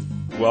Roth.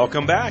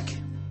 Welcome back.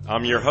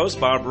 I'm your host,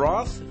 Bob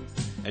Roth,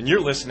 and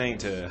you're listening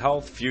to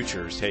Health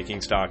Futures,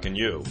 taking stock in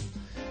you.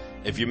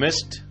 If you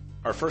missed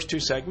our first two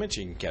segments,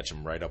 you can catch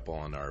them right up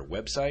on our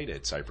website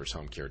at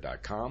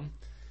cypresshomecare.com.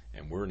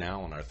 And we're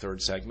now on our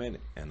third segment,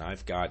 and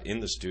I've got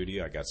in the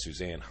studio, I got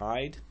Suzanne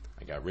Hyde,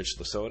 I got Rich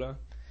Lasota,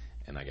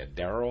 and I got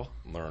Darryl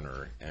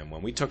Lerner. And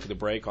when we took the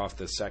break off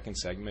the second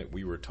segment,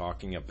 we were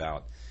talking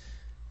about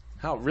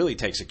how it really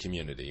takes a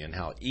community and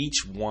how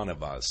each one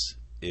of us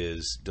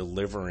is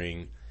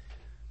delivering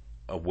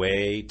a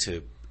way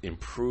to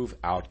improve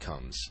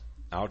outcomes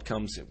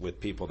with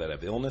people that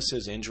have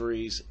illnesses,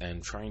 injuries,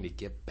 and trying to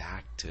get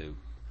back to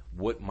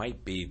what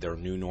might be their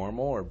new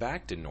normal or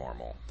back to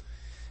normal.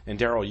 And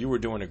Darryl, you were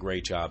doing a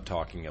great job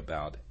talking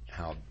about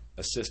how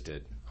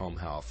assisted home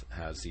health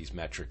has these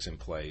metrics in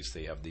place.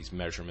 They have these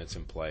measurements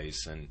in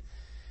place, and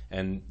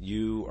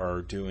you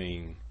are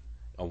doing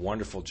a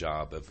wonderful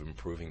job of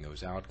improving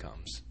those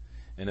outcomes.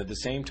 And at the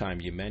same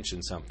time, you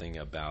mentioned something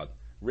about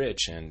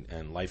Rich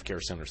and Life Care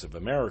Centers of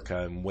America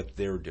and what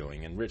they're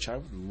doing. And Rich, I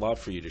would love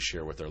for you to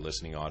share with our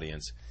listening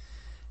audience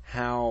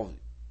how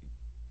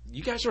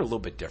you guys are a little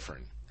bit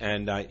different.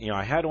 And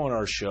I had on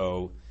our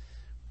show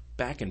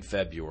back in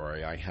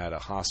February, I had a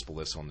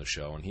hospitalist on the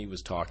show, and he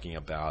was talking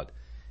about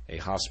a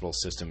hospital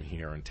system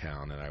here in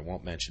town, and I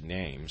won't mention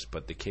names,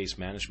 but the case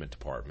management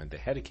department, the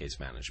head of case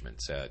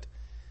management, said,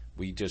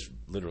 we just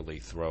literally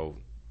throw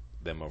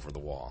them over the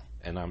wall.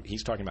 And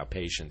he's talking about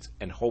patients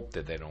and hope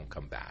that they don't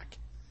come back.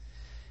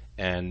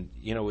 And,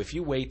 if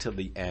you wait till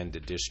the end to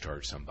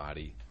discharge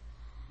somebody,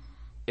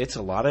 it's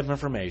a lot of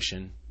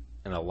information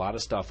and a lot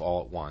of stuff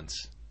all at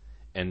once,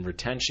 and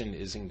retention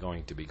isn't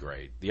going to be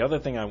great. The other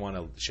thing I want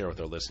to share with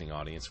our listening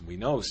audience, we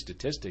know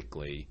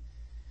statistically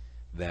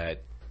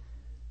that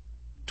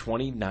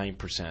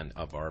 29%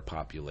 of our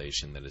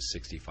population that is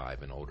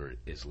 65 and older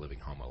is living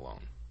home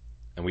alone.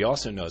 And we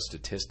also know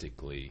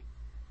statistically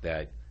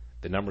that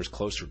the number is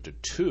closer to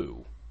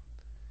 2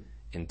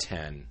 in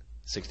 10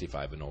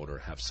 65 and older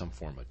have some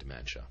form of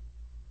dementia.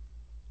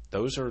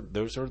 That's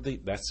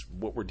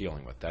what we're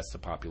dealing with. That's the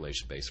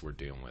population base we're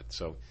dealing with.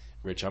 So,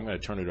 Rich, I'm going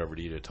to turn it over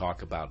to you to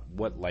talk about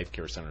what Life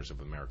Care Centers of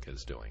America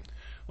is doing.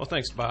 Well,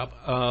 thanks, Bob.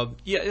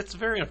 It's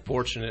very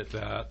unfortunate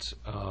that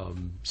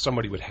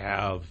somebody would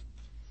have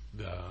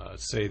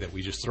say that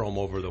we just throw them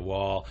over the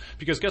wall,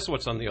 because guess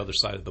what's on the other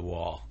side of the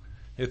wall?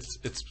 It's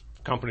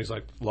companies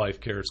like Life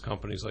Care, it's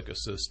companies like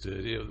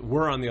Assisted.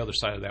 We're on the other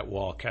side of that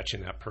wall,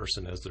 catching that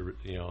person as they're,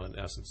 in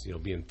essence,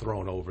 being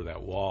thrown over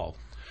that wall.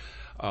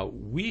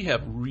 We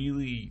have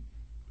really,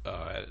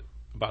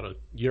 about a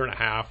year and a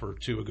half or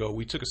two ago,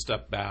 we took a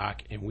step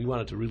back and we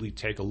wanted to really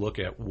take a look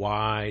at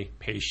why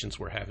patients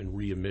were having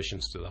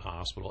readmissions to the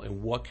hospital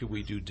and what could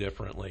we do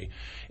differently.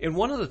 And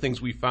one of the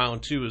things we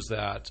found too is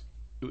that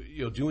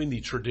doing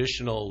the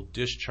traditional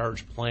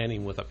discharge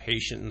planning with a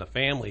patient and the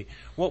family,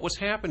 what was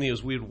happening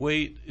is we'd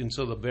wait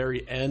until the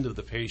very end of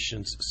the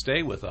patient's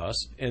stay with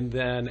us, and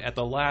then at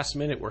the last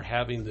minute we're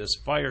having this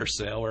fire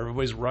sale where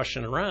everybody's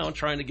rushing around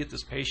trying to get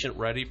this patient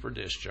ready for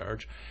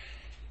discharge.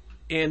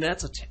 And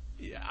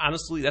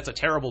honestly, that's a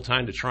terrible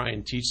time to try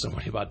and teach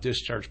somebody about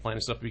discharge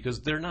planning stuff, because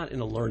they're not in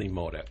a learning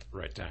mode at the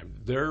right time.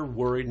 They're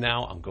worried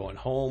now, I'm going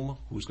home,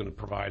 who's going to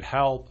provide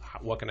help,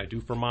 what can I do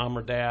for mom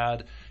or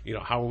dad,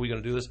 how are we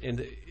going to do this?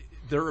 And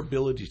their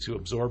ability to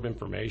absorb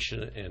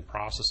information and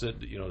process it,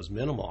 is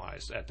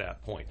minimalized at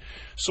that point.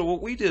 So what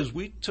we did is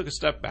we took a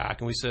step back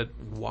and we said,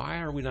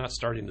 why are we not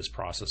starting this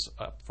process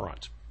up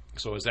front?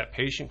 So as that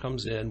patient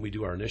comes in, we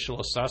do our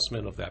initial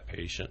assessment of that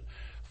patient,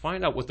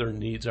 find out what their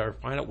needs are,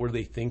 find out where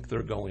they think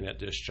they're going at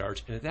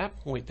discharge. And at that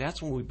point,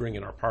 that's when we bring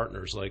in our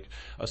partners like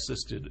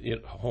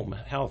Assisted Home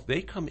Health.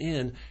 They come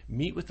in,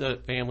 meet with the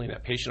family and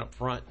that patient up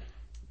front.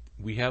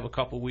 We have a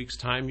couple weeks'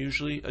 time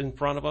usually in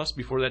front of us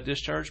before that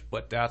discharge,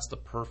 but that's the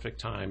perfect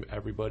time.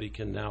 Everybody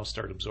can now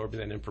start absorbing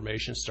that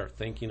information, start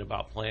thinking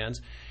about plans.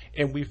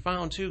 And we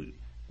found, too,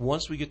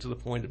 once we get to the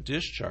point of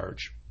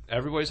discharge,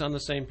 everybody's on the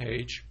same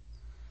page.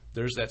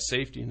 There's that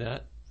safety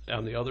net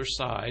on the other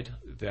side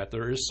that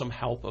there is some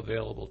help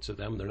available to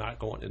them. They're not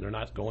going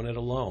it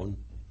alone.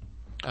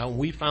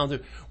 We found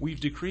that we've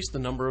decreased the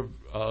number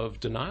of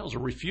denials or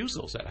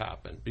refusals that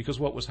happen, because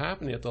what was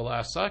happening at the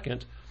last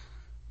second,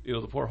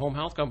 the poor home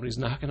health company's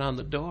knocking on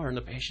the door and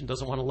the patient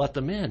doesn't want to let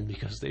them in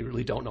because they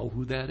really don't know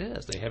who that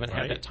is. They haven't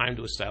had that time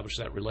to establish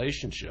that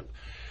relationship.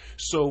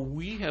 So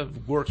we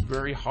have worked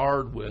very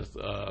hard with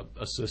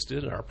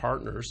Assisted and our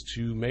partners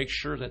to make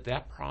sure that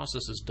that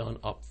process is done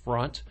up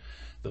front.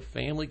 The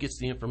family gets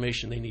the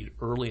information they need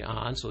early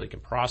on so they can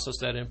process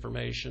that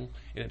information,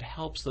 and it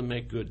helps them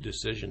make good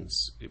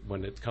decisions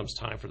when it comes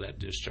time for that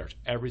discharge.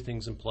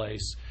 Everything's in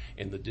place,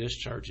 and the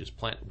discharge is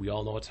planned. We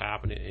all know what's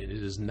happening, and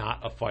it is not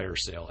a fire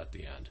sale at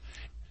the end.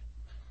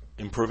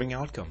 Improving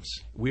outcomes.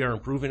 We are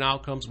improving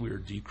outcomes. We are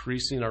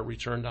decreasing our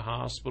return to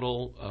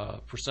hospital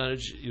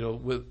percentage.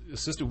 With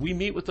Assisted, we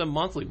meet with them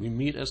monthly. We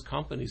meet as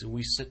companies and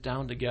we sit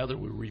down together.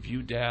 We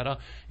review data,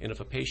 and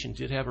if a patient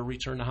did have a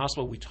return to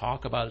hospital, we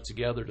talk about it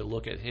together to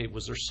look at, hey,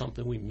 was there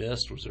something we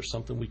missed? Was there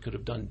something we could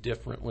have done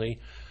differently?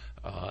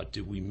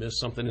 Did we miss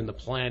something in the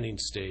planning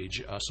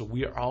stage? So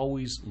we are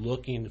always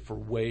looking for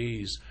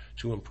ways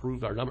to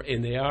improve our number,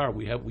 and they are.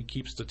 We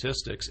keep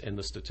statistics, and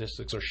the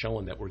statistics are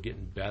showing that we're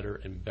getting better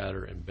and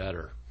better and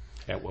better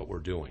at what we're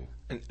doing.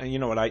 And you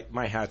know what?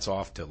 My hat's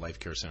off to Life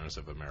Care Centers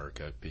of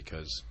America,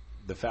 because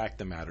the fact of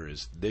the matter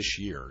is this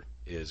year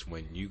is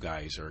when you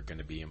guys are going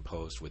to be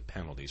imposed with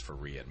penalties for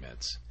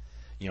readmits.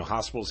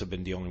 Hospitals have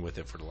been dealing with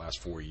it for the last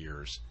 4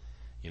 years.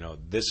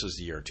 This is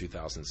the year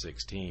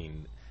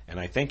 2016. And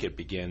I think it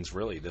begins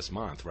really this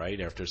month, right?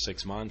 After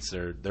 6 months,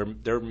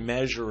 they're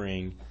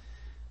measuring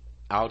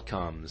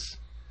outcomes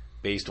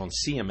based on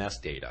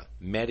CMS data,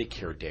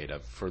 Medicare data,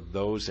 for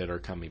those that are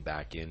coming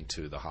back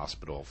into the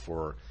hospital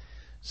for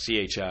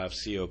CHF,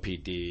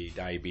 COPD,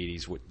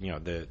 diabetes,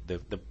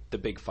 the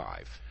big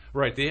five.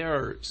 Right. They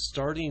are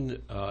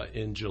starting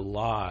in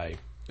July.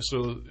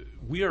 So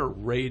we are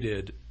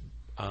rated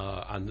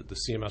on the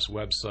CMS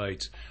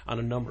website on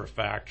a number of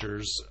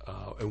factors,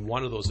 and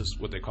one of those is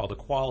what they call the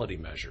quality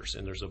measures,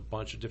 and there's a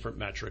bunch of different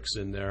metrics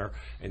in there,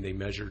 and they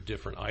measure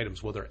different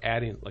items. Well, they're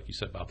adding, like you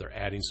said, Bob, they're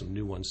adding some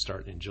new ones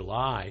starting in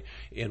July,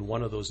 and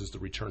one of those is the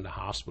return to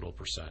hospital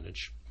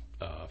percentage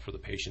for the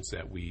patients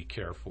that we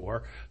care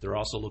for. They're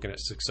also looking at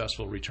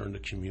successful return to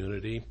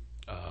community,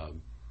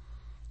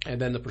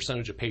 and then the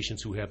percentage of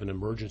patients who have an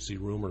emergency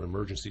room or an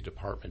emergency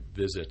department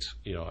visit,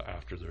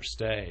 after their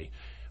stay.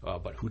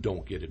 But who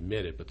don't get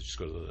admitted, but they just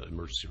go to the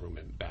emergency room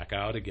and back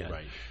out again.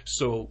 Right.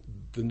 So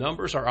the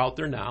numbers are out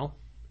there now.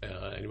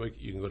 Anyway,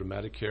 you can go to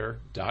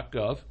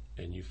Medicare.gov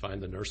and you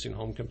find the nursing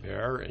home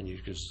compare, and you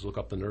can just look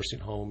up the nursing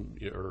home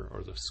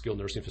or the skilled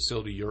nursing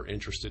facility you're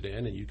interested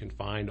in, and you can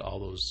find all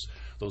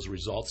those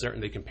results there,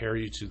 and they compare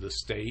you to the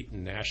state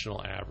and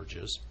national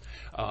averages.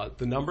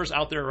 The numbers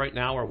out there right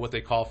now are what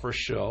they call for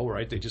show,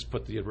 right? They just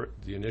put the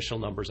initial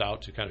numbers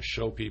out to kind of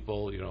show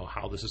people,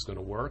 how this is going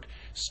to work.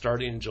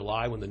 Starting in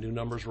July, when the new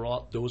numbers roll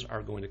out, those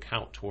are going to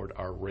count toward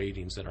our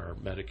ratings and our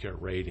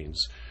Medicare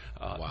ratings.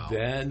 Wow.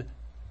 Then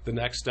the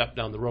next step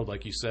down the road,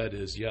 like you said,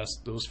 is yes,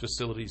 those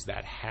facilities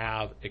that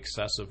have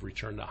excessive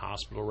return to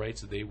hospital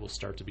rates, they will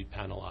start to be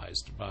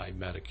penalized by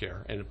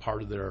Medicare, and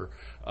part of their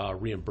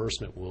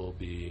reimbursement will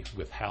be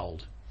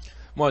withheld.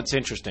 Well, it's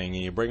interesting,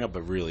 and you bring up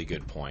a really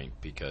good point,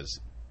 because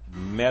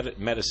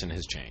medicine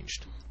has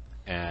changed,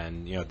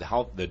 and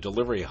the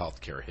delivery of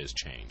healthcare has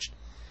changed,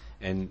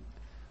 and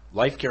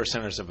Life Care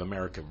Centers of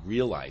America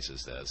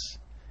realizes this,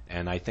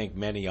 and I think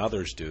many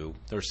others do.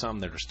 There's some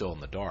that are still in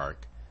the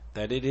dark,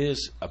 that it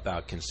is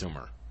about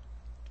consumerism,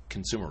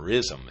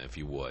 if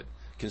you would.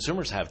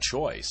 Consumers have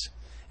choice,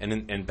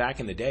 and back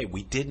in the day,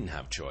 we didn't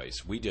have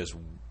choice.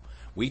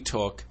 We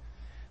took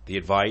the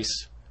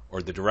advice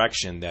or the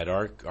direction that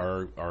our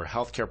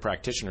healthcare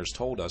practitioners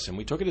told us, and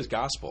we took it as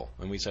gospel,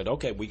 and we said,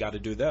 okay, we got to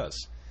do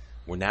this.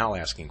 We're now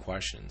asking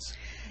questions.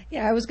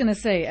 Yeah, I was going to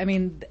say,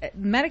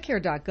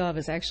 Medicare.gov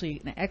is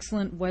actually an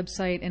excellent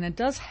website, and it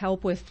does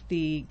help with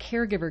the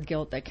caregiver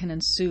guilt that can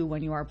ensue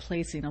when you are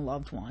placing a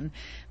loved one.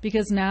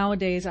 Because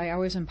nowadays, I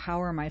always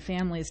empower my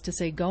families to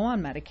say, go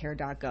on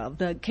Medicare.gov.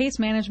 The case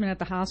management at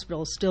the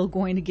hospital is still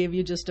going to give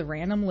you just a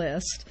random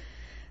list,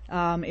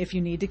 if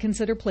you need to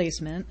consider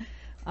placement,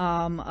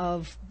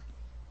 of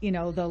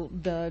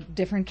the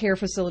different care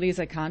facilities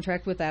that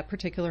contract with that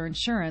particular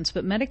insurance.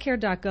 But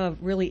Medicare.gov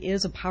really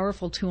is a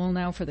powerful tool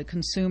now for the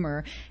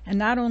consumer. And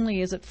not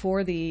only is it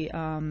for the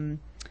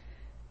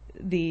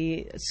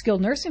the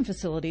skilled nursing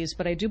facilities,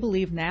 but I do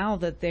believe now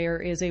that there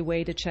is a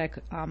way to check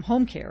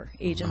home care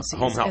agencies,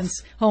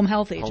 home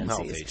health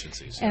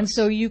agencies. And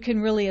so you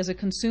can really, as a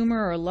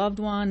consumer or a loved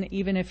one,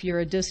 even if you're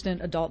a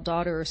distant adult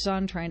daughter or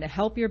son trying to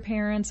help your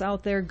parents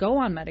out there, go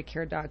on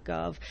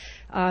Medicare.gov,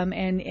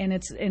 and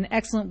it's an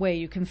excellent way.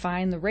 You can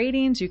find the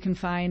ratings, you can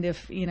find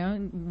if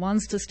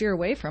ones to steer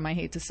away from. I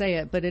hate to say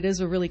it, but it is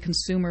a really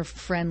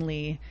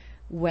consumer-friendly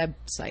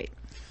website.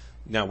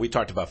 Now, we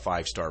talked about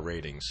 5-star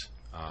ratings.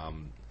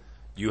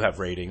 You have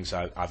ratings.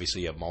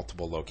 Obviously, you have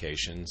multiple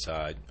locations.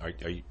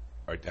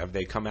 Have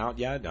they come out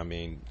yet? I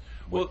mean,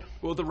 well,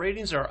 the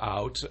ratings are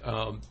out.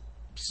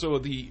 So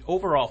the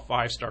overall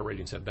 5-star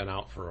ratings have been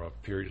out for a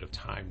period of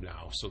time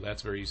now, so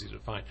that's very easy to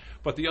find.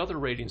 But the other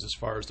ratings, as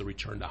far as the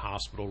return to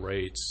hospital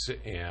rates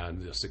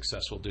and the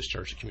successful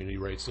discharge to community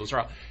rates, those are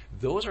out.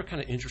 Those are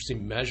kind of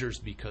interesting measures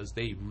because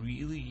they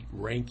really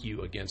rank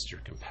you against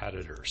your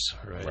competitors,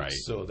 right?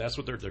 So that's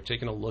what they're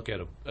taking a look at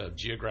a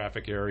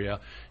geographic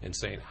area and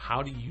saying,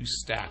 how do you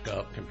stack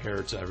up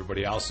compared to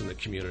everybody else in the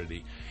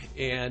community?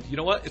 And you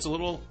know what? It's a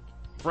little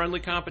friendly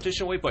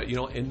competition way, but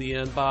in the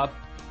end, Bob,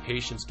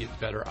 patients get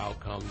better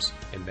outcomes,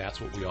 and that's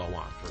what we all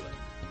want for them.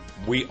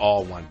 We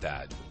all want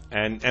that.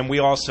 And we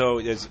also,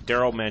 as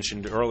Darryl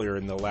mentioned earlier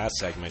in the last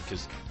segment,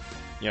 because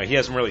he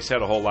hasn't really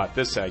said a whole lot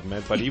this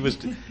segment, but he was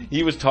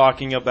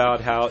talking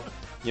about how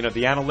the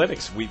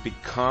analytics, we've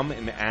become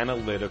an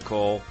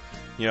analytical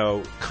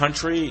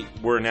country.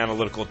 We're in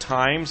analytical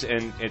times,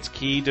 and it's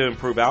key to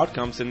improve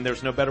outcomes, and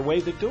there's no better way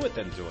to do it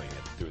than doing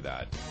it through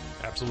that.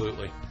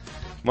 Absolutely.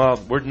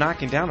 Well, we're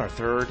knocking down our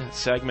third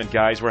segment,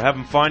 guys. We're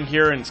having fun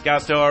here in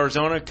Scottsdale,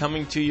 Arizona,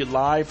 coming to you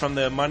live from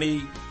the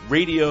Money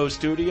Radio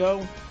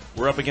studio.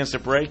 We're up against a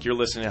break. You're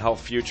listening to Health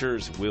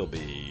Futures. We'll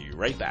be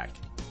right back.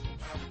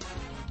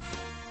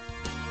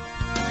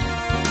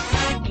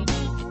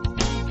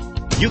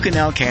 You can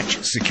now catch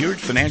Secured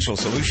Financial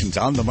Solutions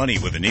on the Money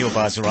with Anil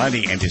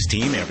Basarani and his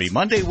team every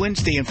Monday,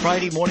 Wednesday, and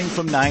Friday morning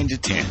from 9 to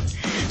 10.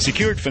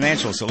 Secured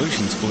Financial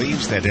Solutions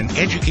believes that an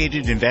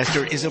educated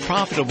investor is a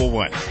profitable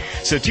one.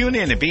 So tune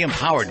in and be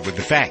empowered with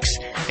the facts.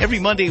 Every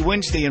Monday,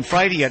 Wednesday, and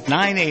Friday at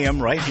 9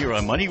 a.m. right here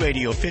on Money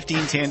Radio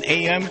 1510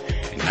 AM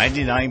and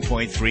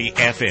 99.3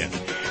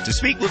 FM. To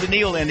speak with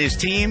Anil and his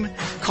team,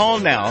 call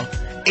now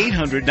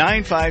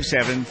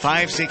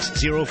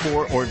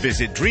 800-957-5604 or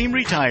visit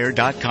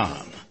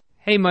dreamretire.com.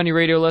 Hey, Money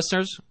Radio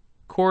listeners.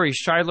 Corey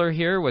Scheidler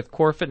here with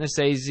Core Fitness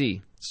AZ.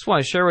 Just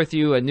want to share with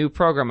you a new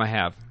program I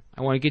have.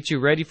 I want to get you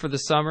ready for the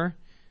summer,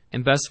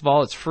 and best of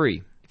all, it's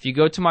free. If you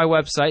go to my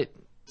website,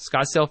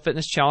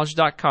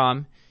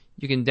 ScottsdaleFitnessChallenge.com,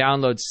 you can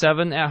download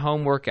 7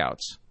 at-home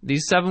workouts.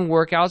 These 7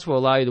 workouts will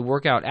allow you to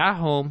work out at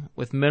home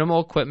with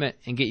minimal equipment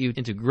and get you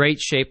into great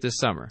shape this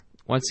summer.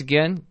 Once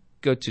again,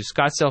 go to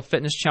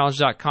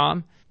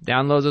ScottsdaleFitnessChallenge.com,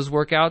 download those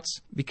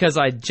workouts, because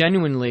I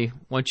genuinely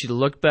want you to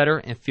look better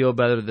and feel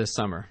better this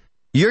summer.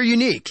 You're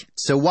unique,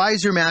 so why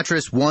is your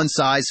mattress one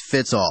size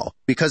fits all?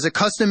 Because a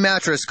custom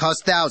mattress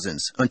costs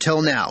thousands,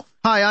 until now.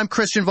 Hi, I'm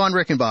Christian von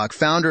Rickenbach,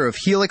 founder of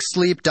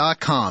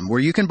HelixSleep.com,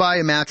 where you can buy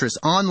a mattress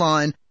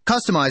online,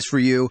 customized for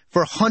you,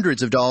 for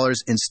hundreds of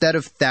dollars instead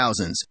of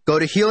thousands. Go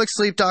to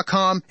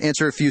HelixSleep.com,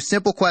 answer a few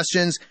simple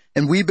questions,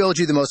 and we build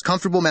you the most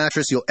comfortable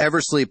mattress you'll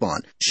ever sleep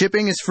on.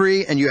 Shipping is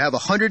free, and you have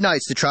 100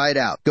 nights to try it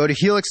out. Go to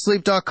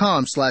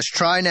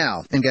HelixSleep.com/try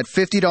now and get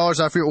 $50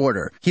 off your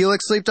order.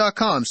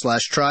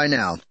 HelixSleep.com/try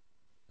now.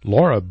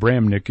 Laura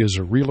Bramnick is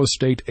a real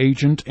estate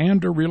agent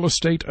and a real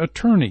estate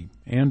attorney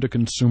and a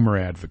consumer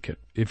advocate.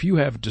 If you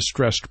have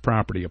distressed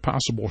property, a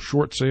possible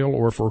short sale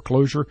or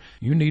foreclosure,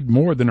 you need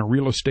more than a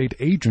real estate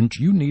agent.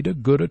 You need a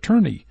good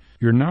attorney.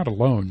 You're not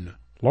alone.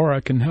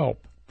 Laura can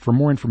help. For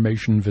more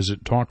information,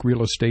 visit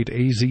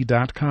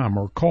talkrealestateaz.com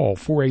or call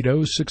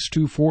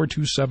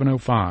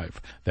 480-624-2705.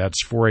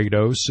 That's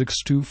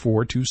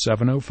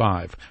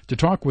 480-624-2705. To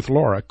talk with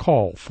Laura,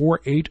 call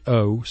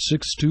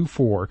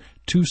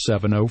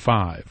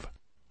 480-624-2705.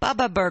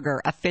 Bubba Burger,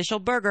 official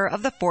burger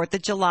of the 4th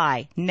of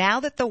July. Now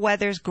that the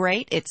weather's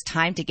great, it's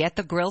time to get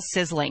the grill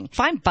sizzling.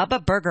 Find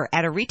Bubba Burger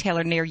at a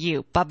retailer near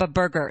you. Bubba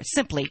Burger,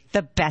 simply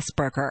the best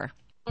burger.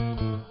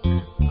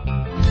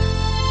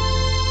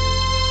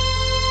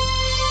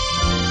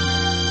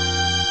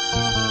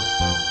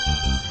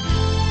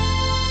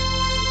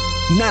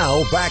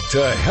 Now back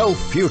to Health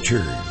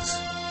Futures,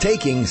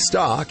 taking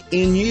stock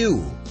in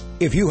you.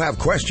 If you have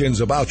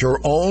questions about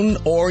your own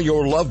or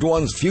your loved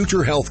one's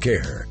future health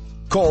care,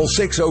 call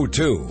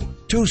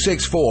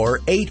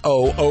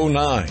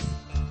 602-264-8009.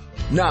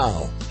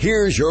 Now,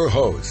 here's your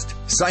host,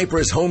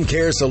 Cypress Home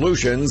Care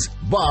Solutions,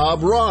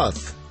 Bob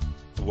Roth.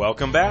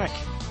 Welcome back.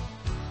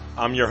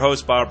 I'm your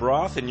host, Bob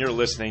Roth, and you're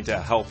listening to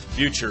Health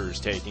Futures,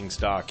 taking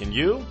stock in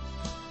you.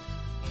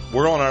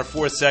 We're on our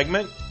 4th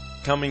segment,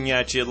 coming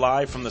at you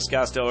live from the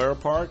Scottsdale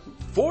Airport,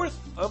 4th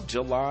of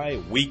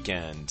July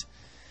weekend.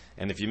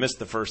 And if you missed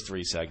the first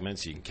 3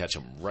 segments, you can catch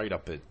them right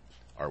up at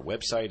our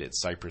website at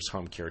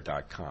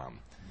cypresshomecare.com.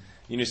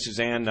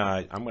 Suzanne,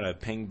 I'm going to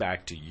ping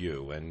back to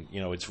you. And,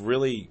 it's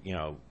really,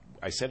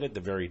 I said at the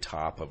very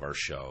top of our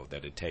show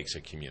that it takes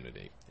a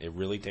community. It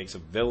really takes a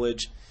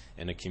village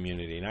and a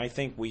community. And I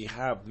think we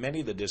have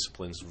many of the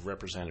disciplines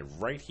represented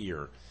right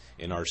here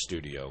in our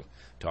studio,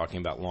 talking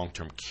about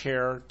long-term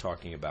care,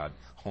 talking about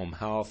home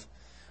health.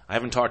 I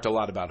haven't talked a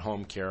lot about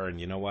home care, and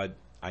you know what?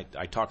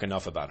 I talk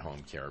enough about home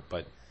care,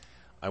 but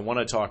I want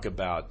to talk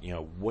about, you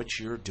know, what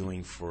you're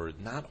doing for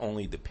not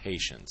only the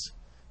patients,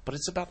 but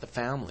it's about the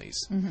families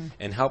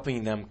and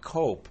helping them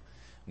cope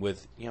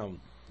with, you know,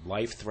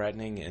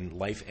 life-threatening and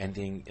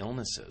life-ending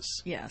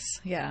illnesses. Yes,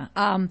 yeah.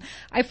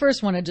 I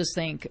first want to just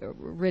thank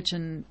Rich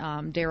and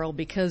Darryl,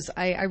 because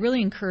I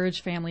really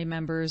encourage family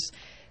members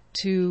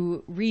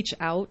to reach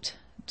out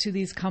to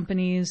these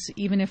companies,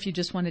 even if you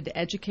just wanted to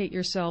educate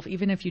yourself,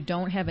 even if you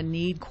don't have a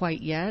need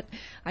quite yet.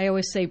 I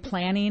always say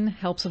planning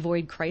helps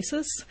avoid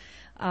crisis.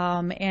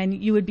 And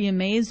you would be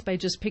amazed by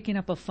just picking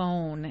up a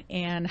phone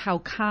and how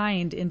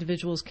kind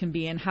individuals can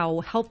be and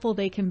how helpful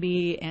they can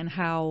be and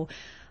how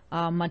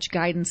much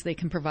guidance they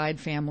can provide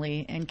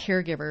family and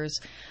caregivers.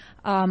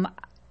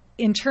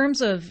 In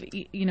terms of,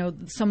 you know,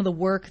 some of the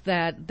work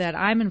that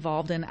I'm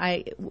involved in,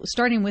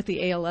 starting with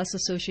the ALS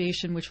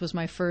Association, which was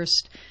my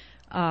first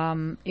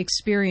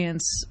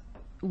experience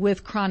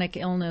with chronic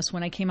illness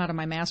when I came out of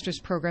my master's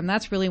program,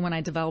 that's really when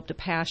I developed a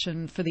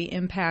passion for the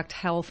impact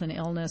health and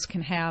illness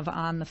can have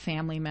on the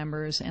family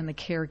members and the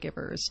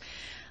caregivers.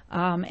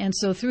 And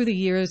so through the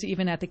years,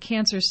 even at the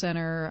Cancer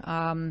Center,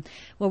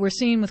 what we're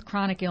seeing with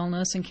chronic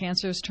illness, and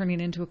cancer is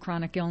turning into a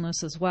chronic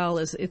illness as well,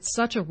 is it's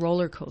such a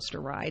roller coaster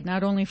ride,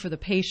 not only for the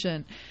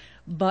patient,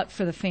 but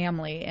for the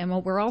family. And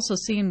what we're also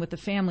seeing with the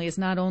family is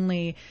not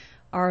only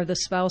are the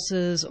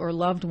spouses or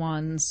loved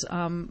ones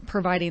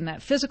providing that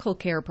physical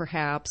care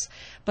perhaps,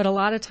 but a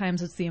lot of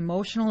times it's the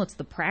emotional, it's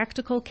the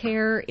practical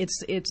care,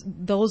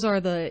 those are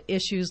the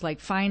issues like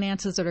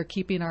finances that are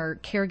keeping our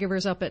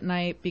caregivers up at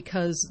night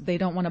because they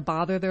don't want to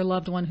bother their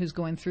loved one who's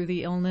going through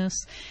the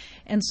illness.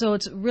 And so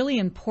it's really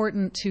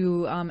important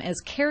to,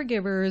 as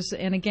caregivers,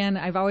 and again,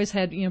 I've always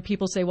had, you know,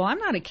 people say, well, I'm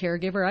not a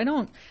caregiver. I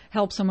don't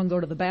help someone go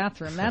to the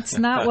bathroom. That's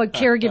not what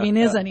caregiving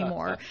is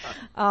anymore.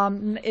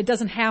 It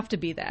doesn't have to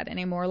be that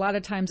anymore. A lot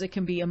of times it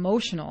can be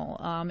emotional.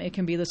 It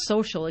can be the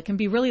social. It can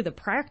be really the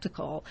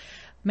practical,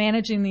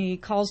 managing the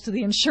calls to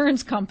the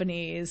insurance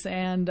companies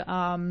and,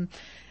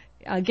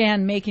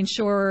 again, making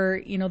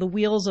sure, you know, the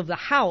wheels of the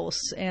house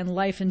and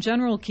life in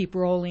general keep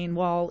rolling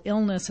while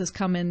illness has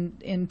come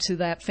into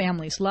that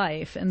family's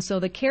life. And so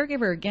the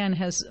caregiver, again,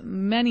 has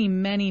many,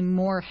 many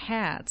more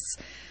hats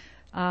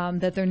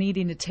that they're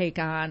needing to take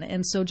on.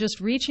 And so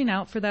just reaching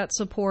out for that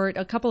support.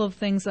 A couple of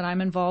things that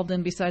I'm involved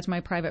in besides my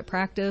private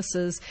practice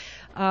is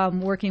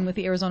working with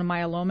the Arizona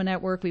Myeloma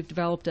Network. We've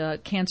developed a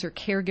cancer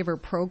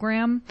caregiver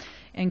program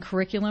and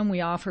curriculum. We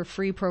offer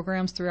free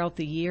programs throughout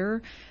the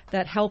year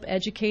that help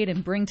educate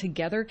and bring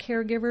together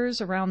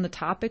caregivers around the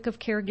topic of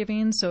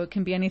caregiving. So it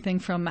can be anything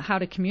from how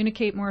to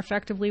communicate more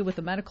effectively with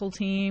the medical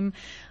team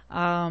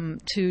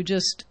to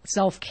just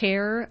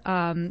self-care.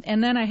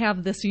 And then I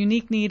have this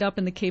unique need up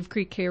in the Cave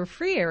Creek Care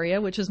Free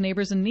area, which is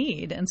Neighbors in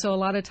Need. And so a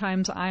lot of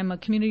times I'm a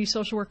community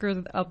social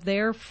worker up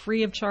there,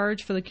 free of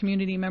charge for the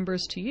community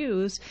members to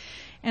use.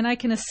 And I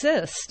can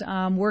assist,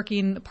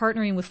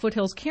 partnering with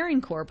Foothills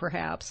Caring Corps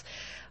perhaps,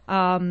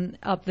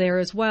 up there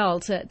as well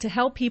to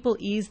help people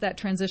ease that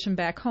transition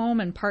back home,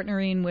 and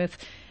partnering with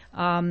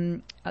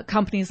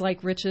companies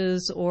like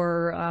Rich's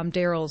or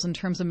Darryl's in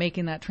terms of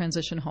making that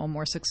transition home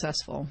more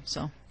successful.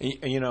 So,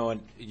 you know,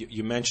 and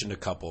you mentioned a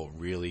couple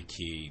really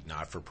key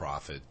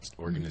not-for-profit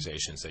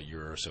organizations that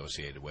you're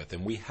associated with,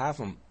 and we have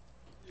them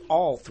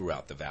all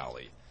throughout the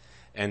Valley.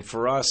 And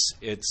for us,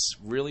 it's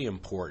really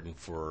important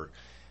for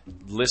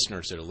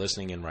listeners that are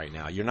listening in right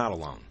now. You're not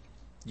alone.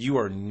 You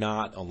are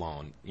not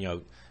alone. You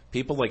know,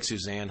 people like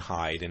Suzanne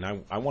Hyde, and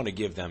I want to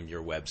give them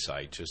your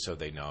website just so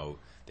they know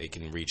they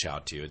can reach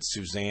out to you. It's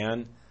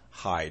Suzanne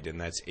Hyde, and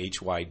that's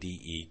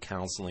HYDE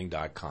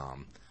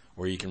counseling.com,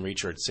 or you can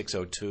reach her at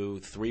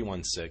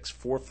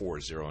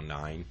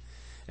 602-316-4409.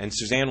 And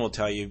Suzanne will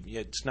tell you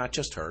it's not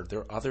just her. There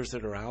are others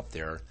that are out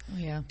there.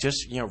 Yeah.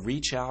 Just, you know,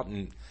 reach out,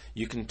 and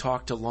you can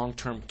talk to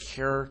long-term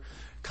care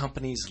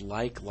companies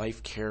like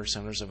Life Care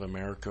Centers of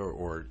America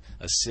or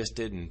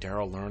Assisted and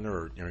Darryl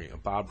Lerner or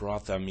Bob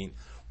Roth. I mean,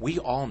 we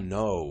all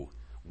know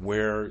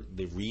where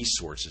the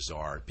resources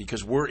are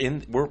because we're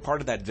part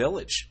of that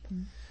village.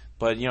 Mm-hmm.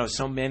 But, you know,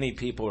 so many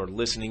people are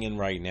listening in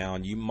right now,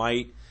 and you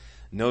might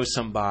know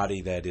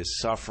somebody that is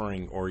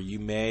suffering, or you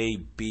may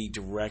be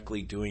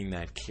directly doing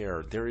that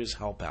care. There is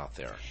help out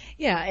there.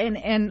 Yeah,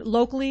 and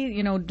locally,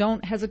 you know,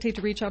 don't hesitate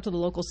to reach out to the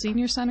local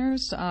senior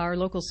centers. Our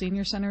local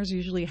senior centers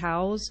usually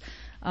house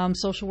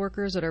social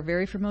workers that are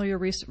very familiar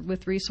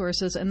with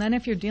resources. And then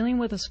if you're dealing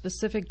with a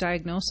specific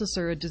diagnosis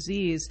or a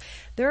disease,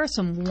 there are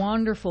some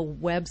wonderful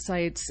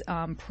websites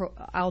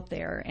out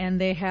there, and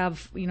they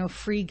have, you know,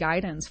 free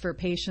guidance for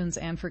patients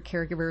and for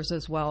caregivers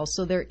as well.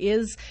 So there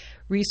is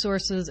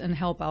resources and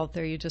help out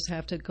there. You just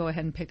have to go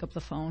ahead and pick up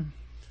the phone.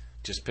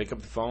 Just pick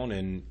up the phone,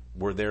 and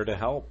we're there to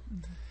help.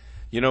 Mm-hmm.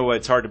 You know,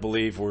 it's hard to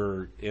believe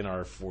we're in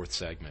our fourth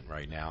segment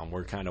right now, and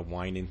we're kind of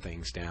winding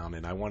things down.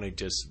 And I want to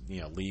just,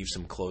 leave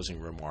some closing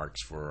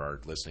remarks for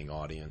our listening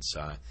audience.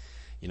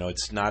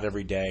 It's not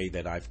every day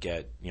that I've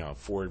get,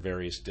 4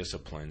 various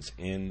disciplines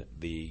in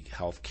the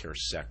healthcare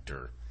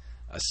sector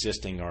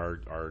assisting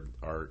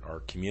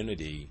our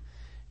community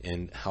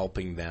in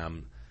helping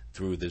them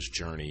through this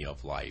journey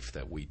of life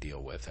that we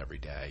deal with every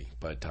day.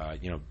 But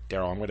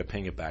Darryl, I'm going to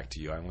ping it back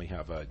to you. I only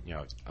have a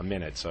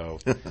minute, so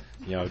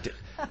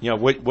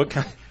what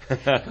kind?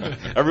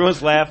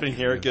 Everyone's laughing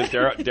here because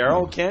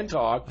Darryl can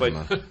talk,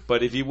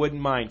 but if you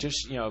wouldn't mind,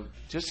 just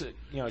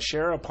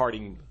share a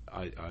parting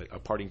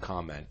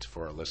comment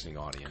for our listening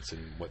audience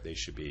and what they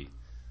should be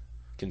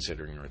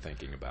considering or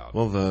thinking about.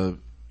 Well,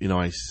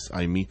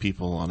 I meet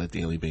people on a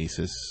daily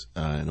basis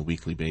and a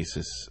weekly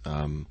basis.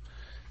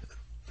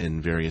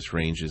 In various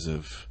ranges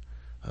of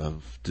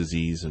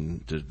disease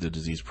and the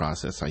disease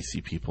process. I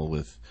see people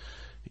with,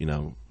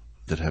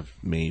 that have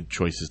made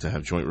choices to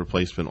have joint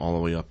replacement all the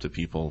way up to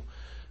people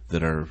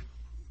that are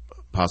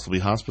possibly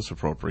hospice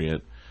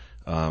appropriate,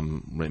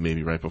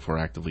 maybe right before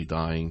actively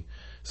dying.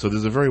 So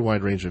there's a very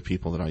wide range of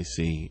people that I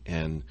see.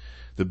 And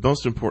the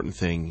most important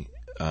thing,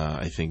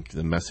 I think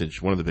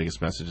one of the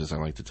biggest messages I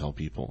like to tell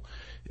people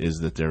is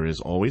that there is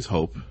always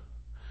hope.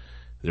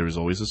 There is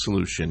always a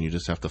solution. You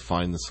just have to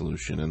find the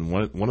solution. And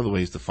one of the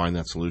ways to find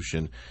that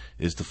solution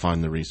is to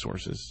find the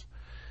resources.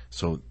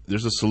 So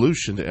there's a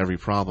solution to every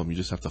problem. You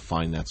just have to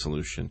find that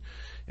solution.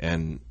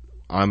 And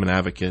I'm an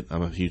advocate.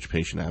 I'm a huge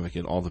patient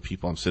advocate. All the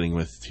people I'm sitting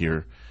with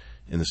here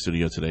in the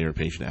studio today are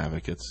patient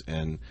advocates.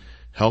 And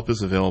help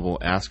is available.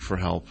 Ask for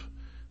help.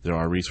 There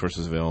are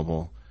resources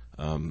available.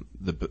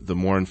 The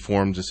more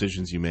informed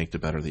decisions you make, the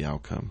better the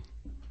outcome.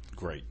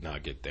 Great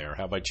nugget there.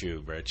 How about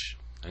you, Rich?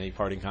 Any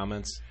parting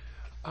comments?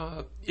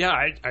 I'm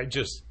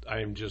just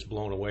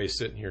blown away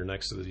sitting here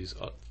next to these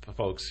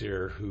folks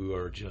here who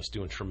are just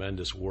doing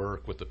tremendous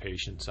work with the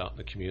patients out in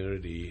the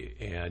community.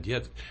 And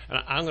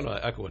I'm going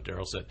to echo what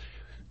Darryl said.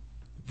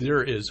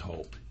 There is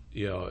hope.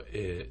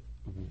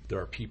 There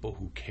are people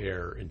who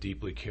care and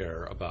deeply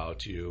care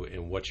about you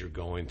and what you're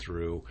going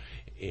through,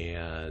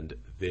 and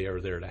they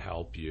are there to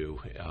help you.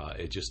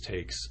 It just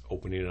takes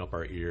opening up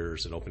our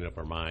ears and opening up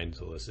our mind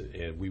to listen,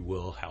 and we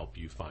will help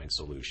you find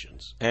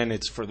solutions. And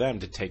it's for them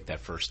to take that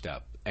first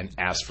step and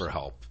ask for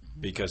help,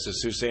 because as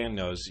Suzanne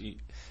knows,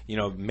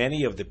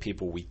 many of the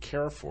people we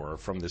care for are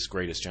from this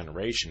greatest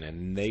generation,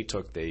 and they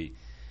took the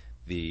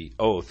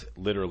oath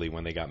literally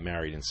when they got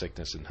married in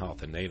sickness and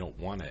health, and they don't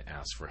want to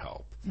ask for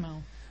help.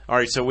 No. All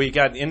right, so we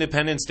got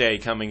Independence Day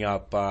coming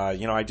up.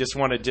 I just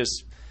want to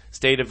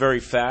state a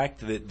very fact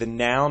that the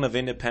noun of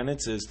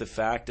independence is the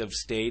fact of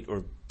state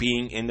or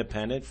being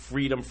independent,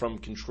 freedom from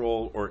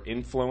control or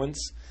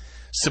influence,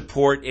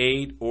 support,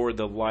 aid, or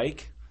the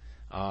like.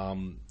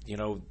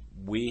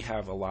 We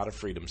have a lot of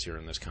freedoms here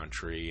in this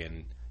country,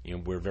 and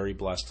we're very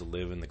blessed to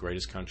live in the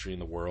greatest country in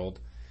the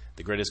world,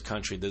 the greatest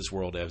country this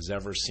world has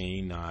ever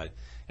seen.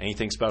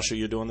 Anything special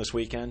you're doing this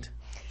weekend?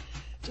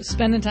 Just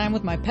spending time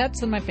with my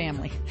pets and my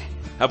family.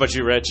 How about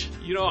you, Rich?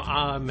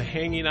 I'm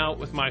hanging out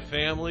with my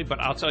family, but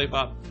I'll tell you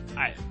about,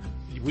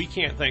 we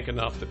can't thank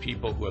enough the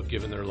people who have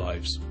given their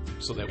lives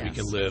so that we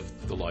can live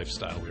the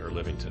lifestyle we are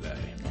living today.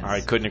 Yes. All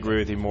right, couldn't agree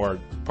with you more.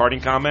 Parting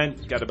comment?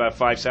 You got about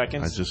 5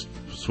 seconds. Just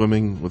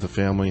swimming with the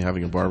family,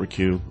 having a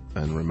barbecue,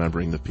 and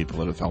remembering the people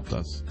that have helped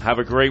us. Have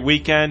a great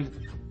weekend.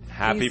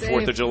 Happy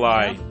 4th of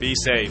July. Yeah. Be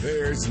safe.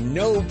 There's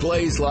no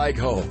place like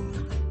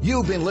home.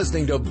 You've been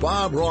listening to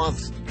Bob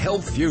Roth's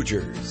Health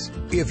Futures.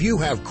 If you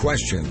have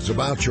questions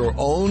about your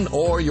own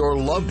or your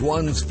loved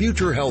one's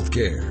future health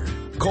care,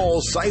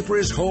 call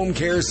Cypress Home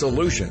Care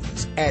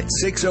Solutions at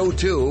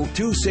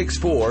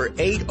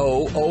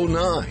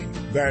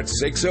 602-264-8009.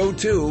 That's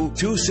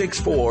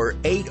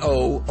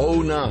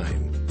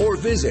 602-264-8009. Or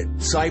visit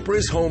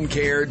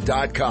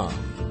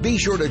cypresshomecare.com. Be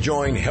sure to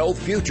join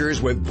Health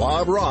Futures with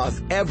Bob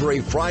Roth every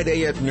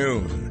Friday at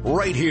noon,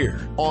 right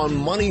here on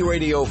Money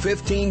Radio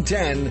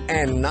 1510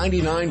 and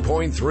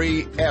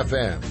 99.3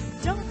 FM.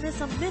 Don't miss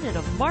a minute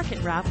of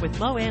Market Wrap with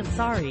Mo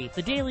Ansari,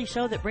 the daily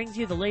show that brings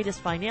you the latest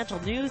financial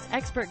news,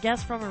 expert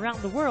guests from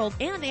around the world,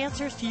 and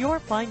answers to your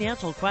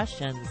financial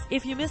questions.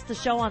 If you missed the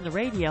show on the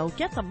radio,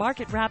 get the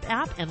Market Wrap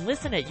app and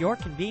listen at your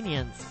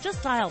convenience.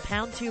 Just dial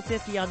pound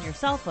 250 on your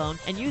cell phone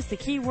and use the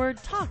keyword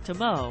Talk to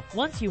Mo.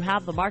 Once you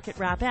have the Market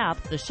Wrap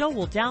app, the show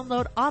will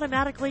download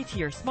automatically to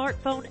your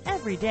smartphone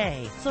every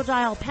day. So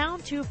dial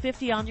pound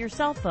 250 on your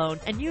cell phone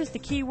and use the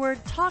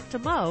keyword Talk to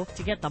Mo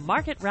to get the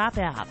Market Wrap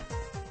app.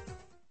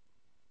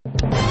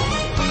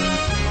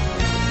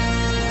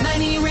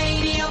 Money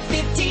Radio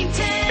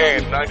 1510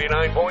 and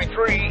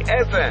 99.3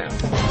 FM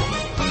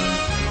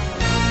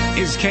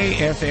is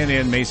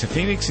KFNN Mesa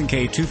Phoenix and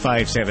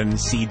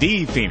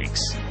K257CD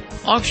Phoenix.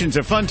 Auctions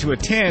are fun to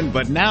attend,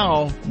 but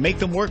now make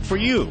them work for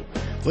you.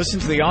 Listen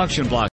to the auction block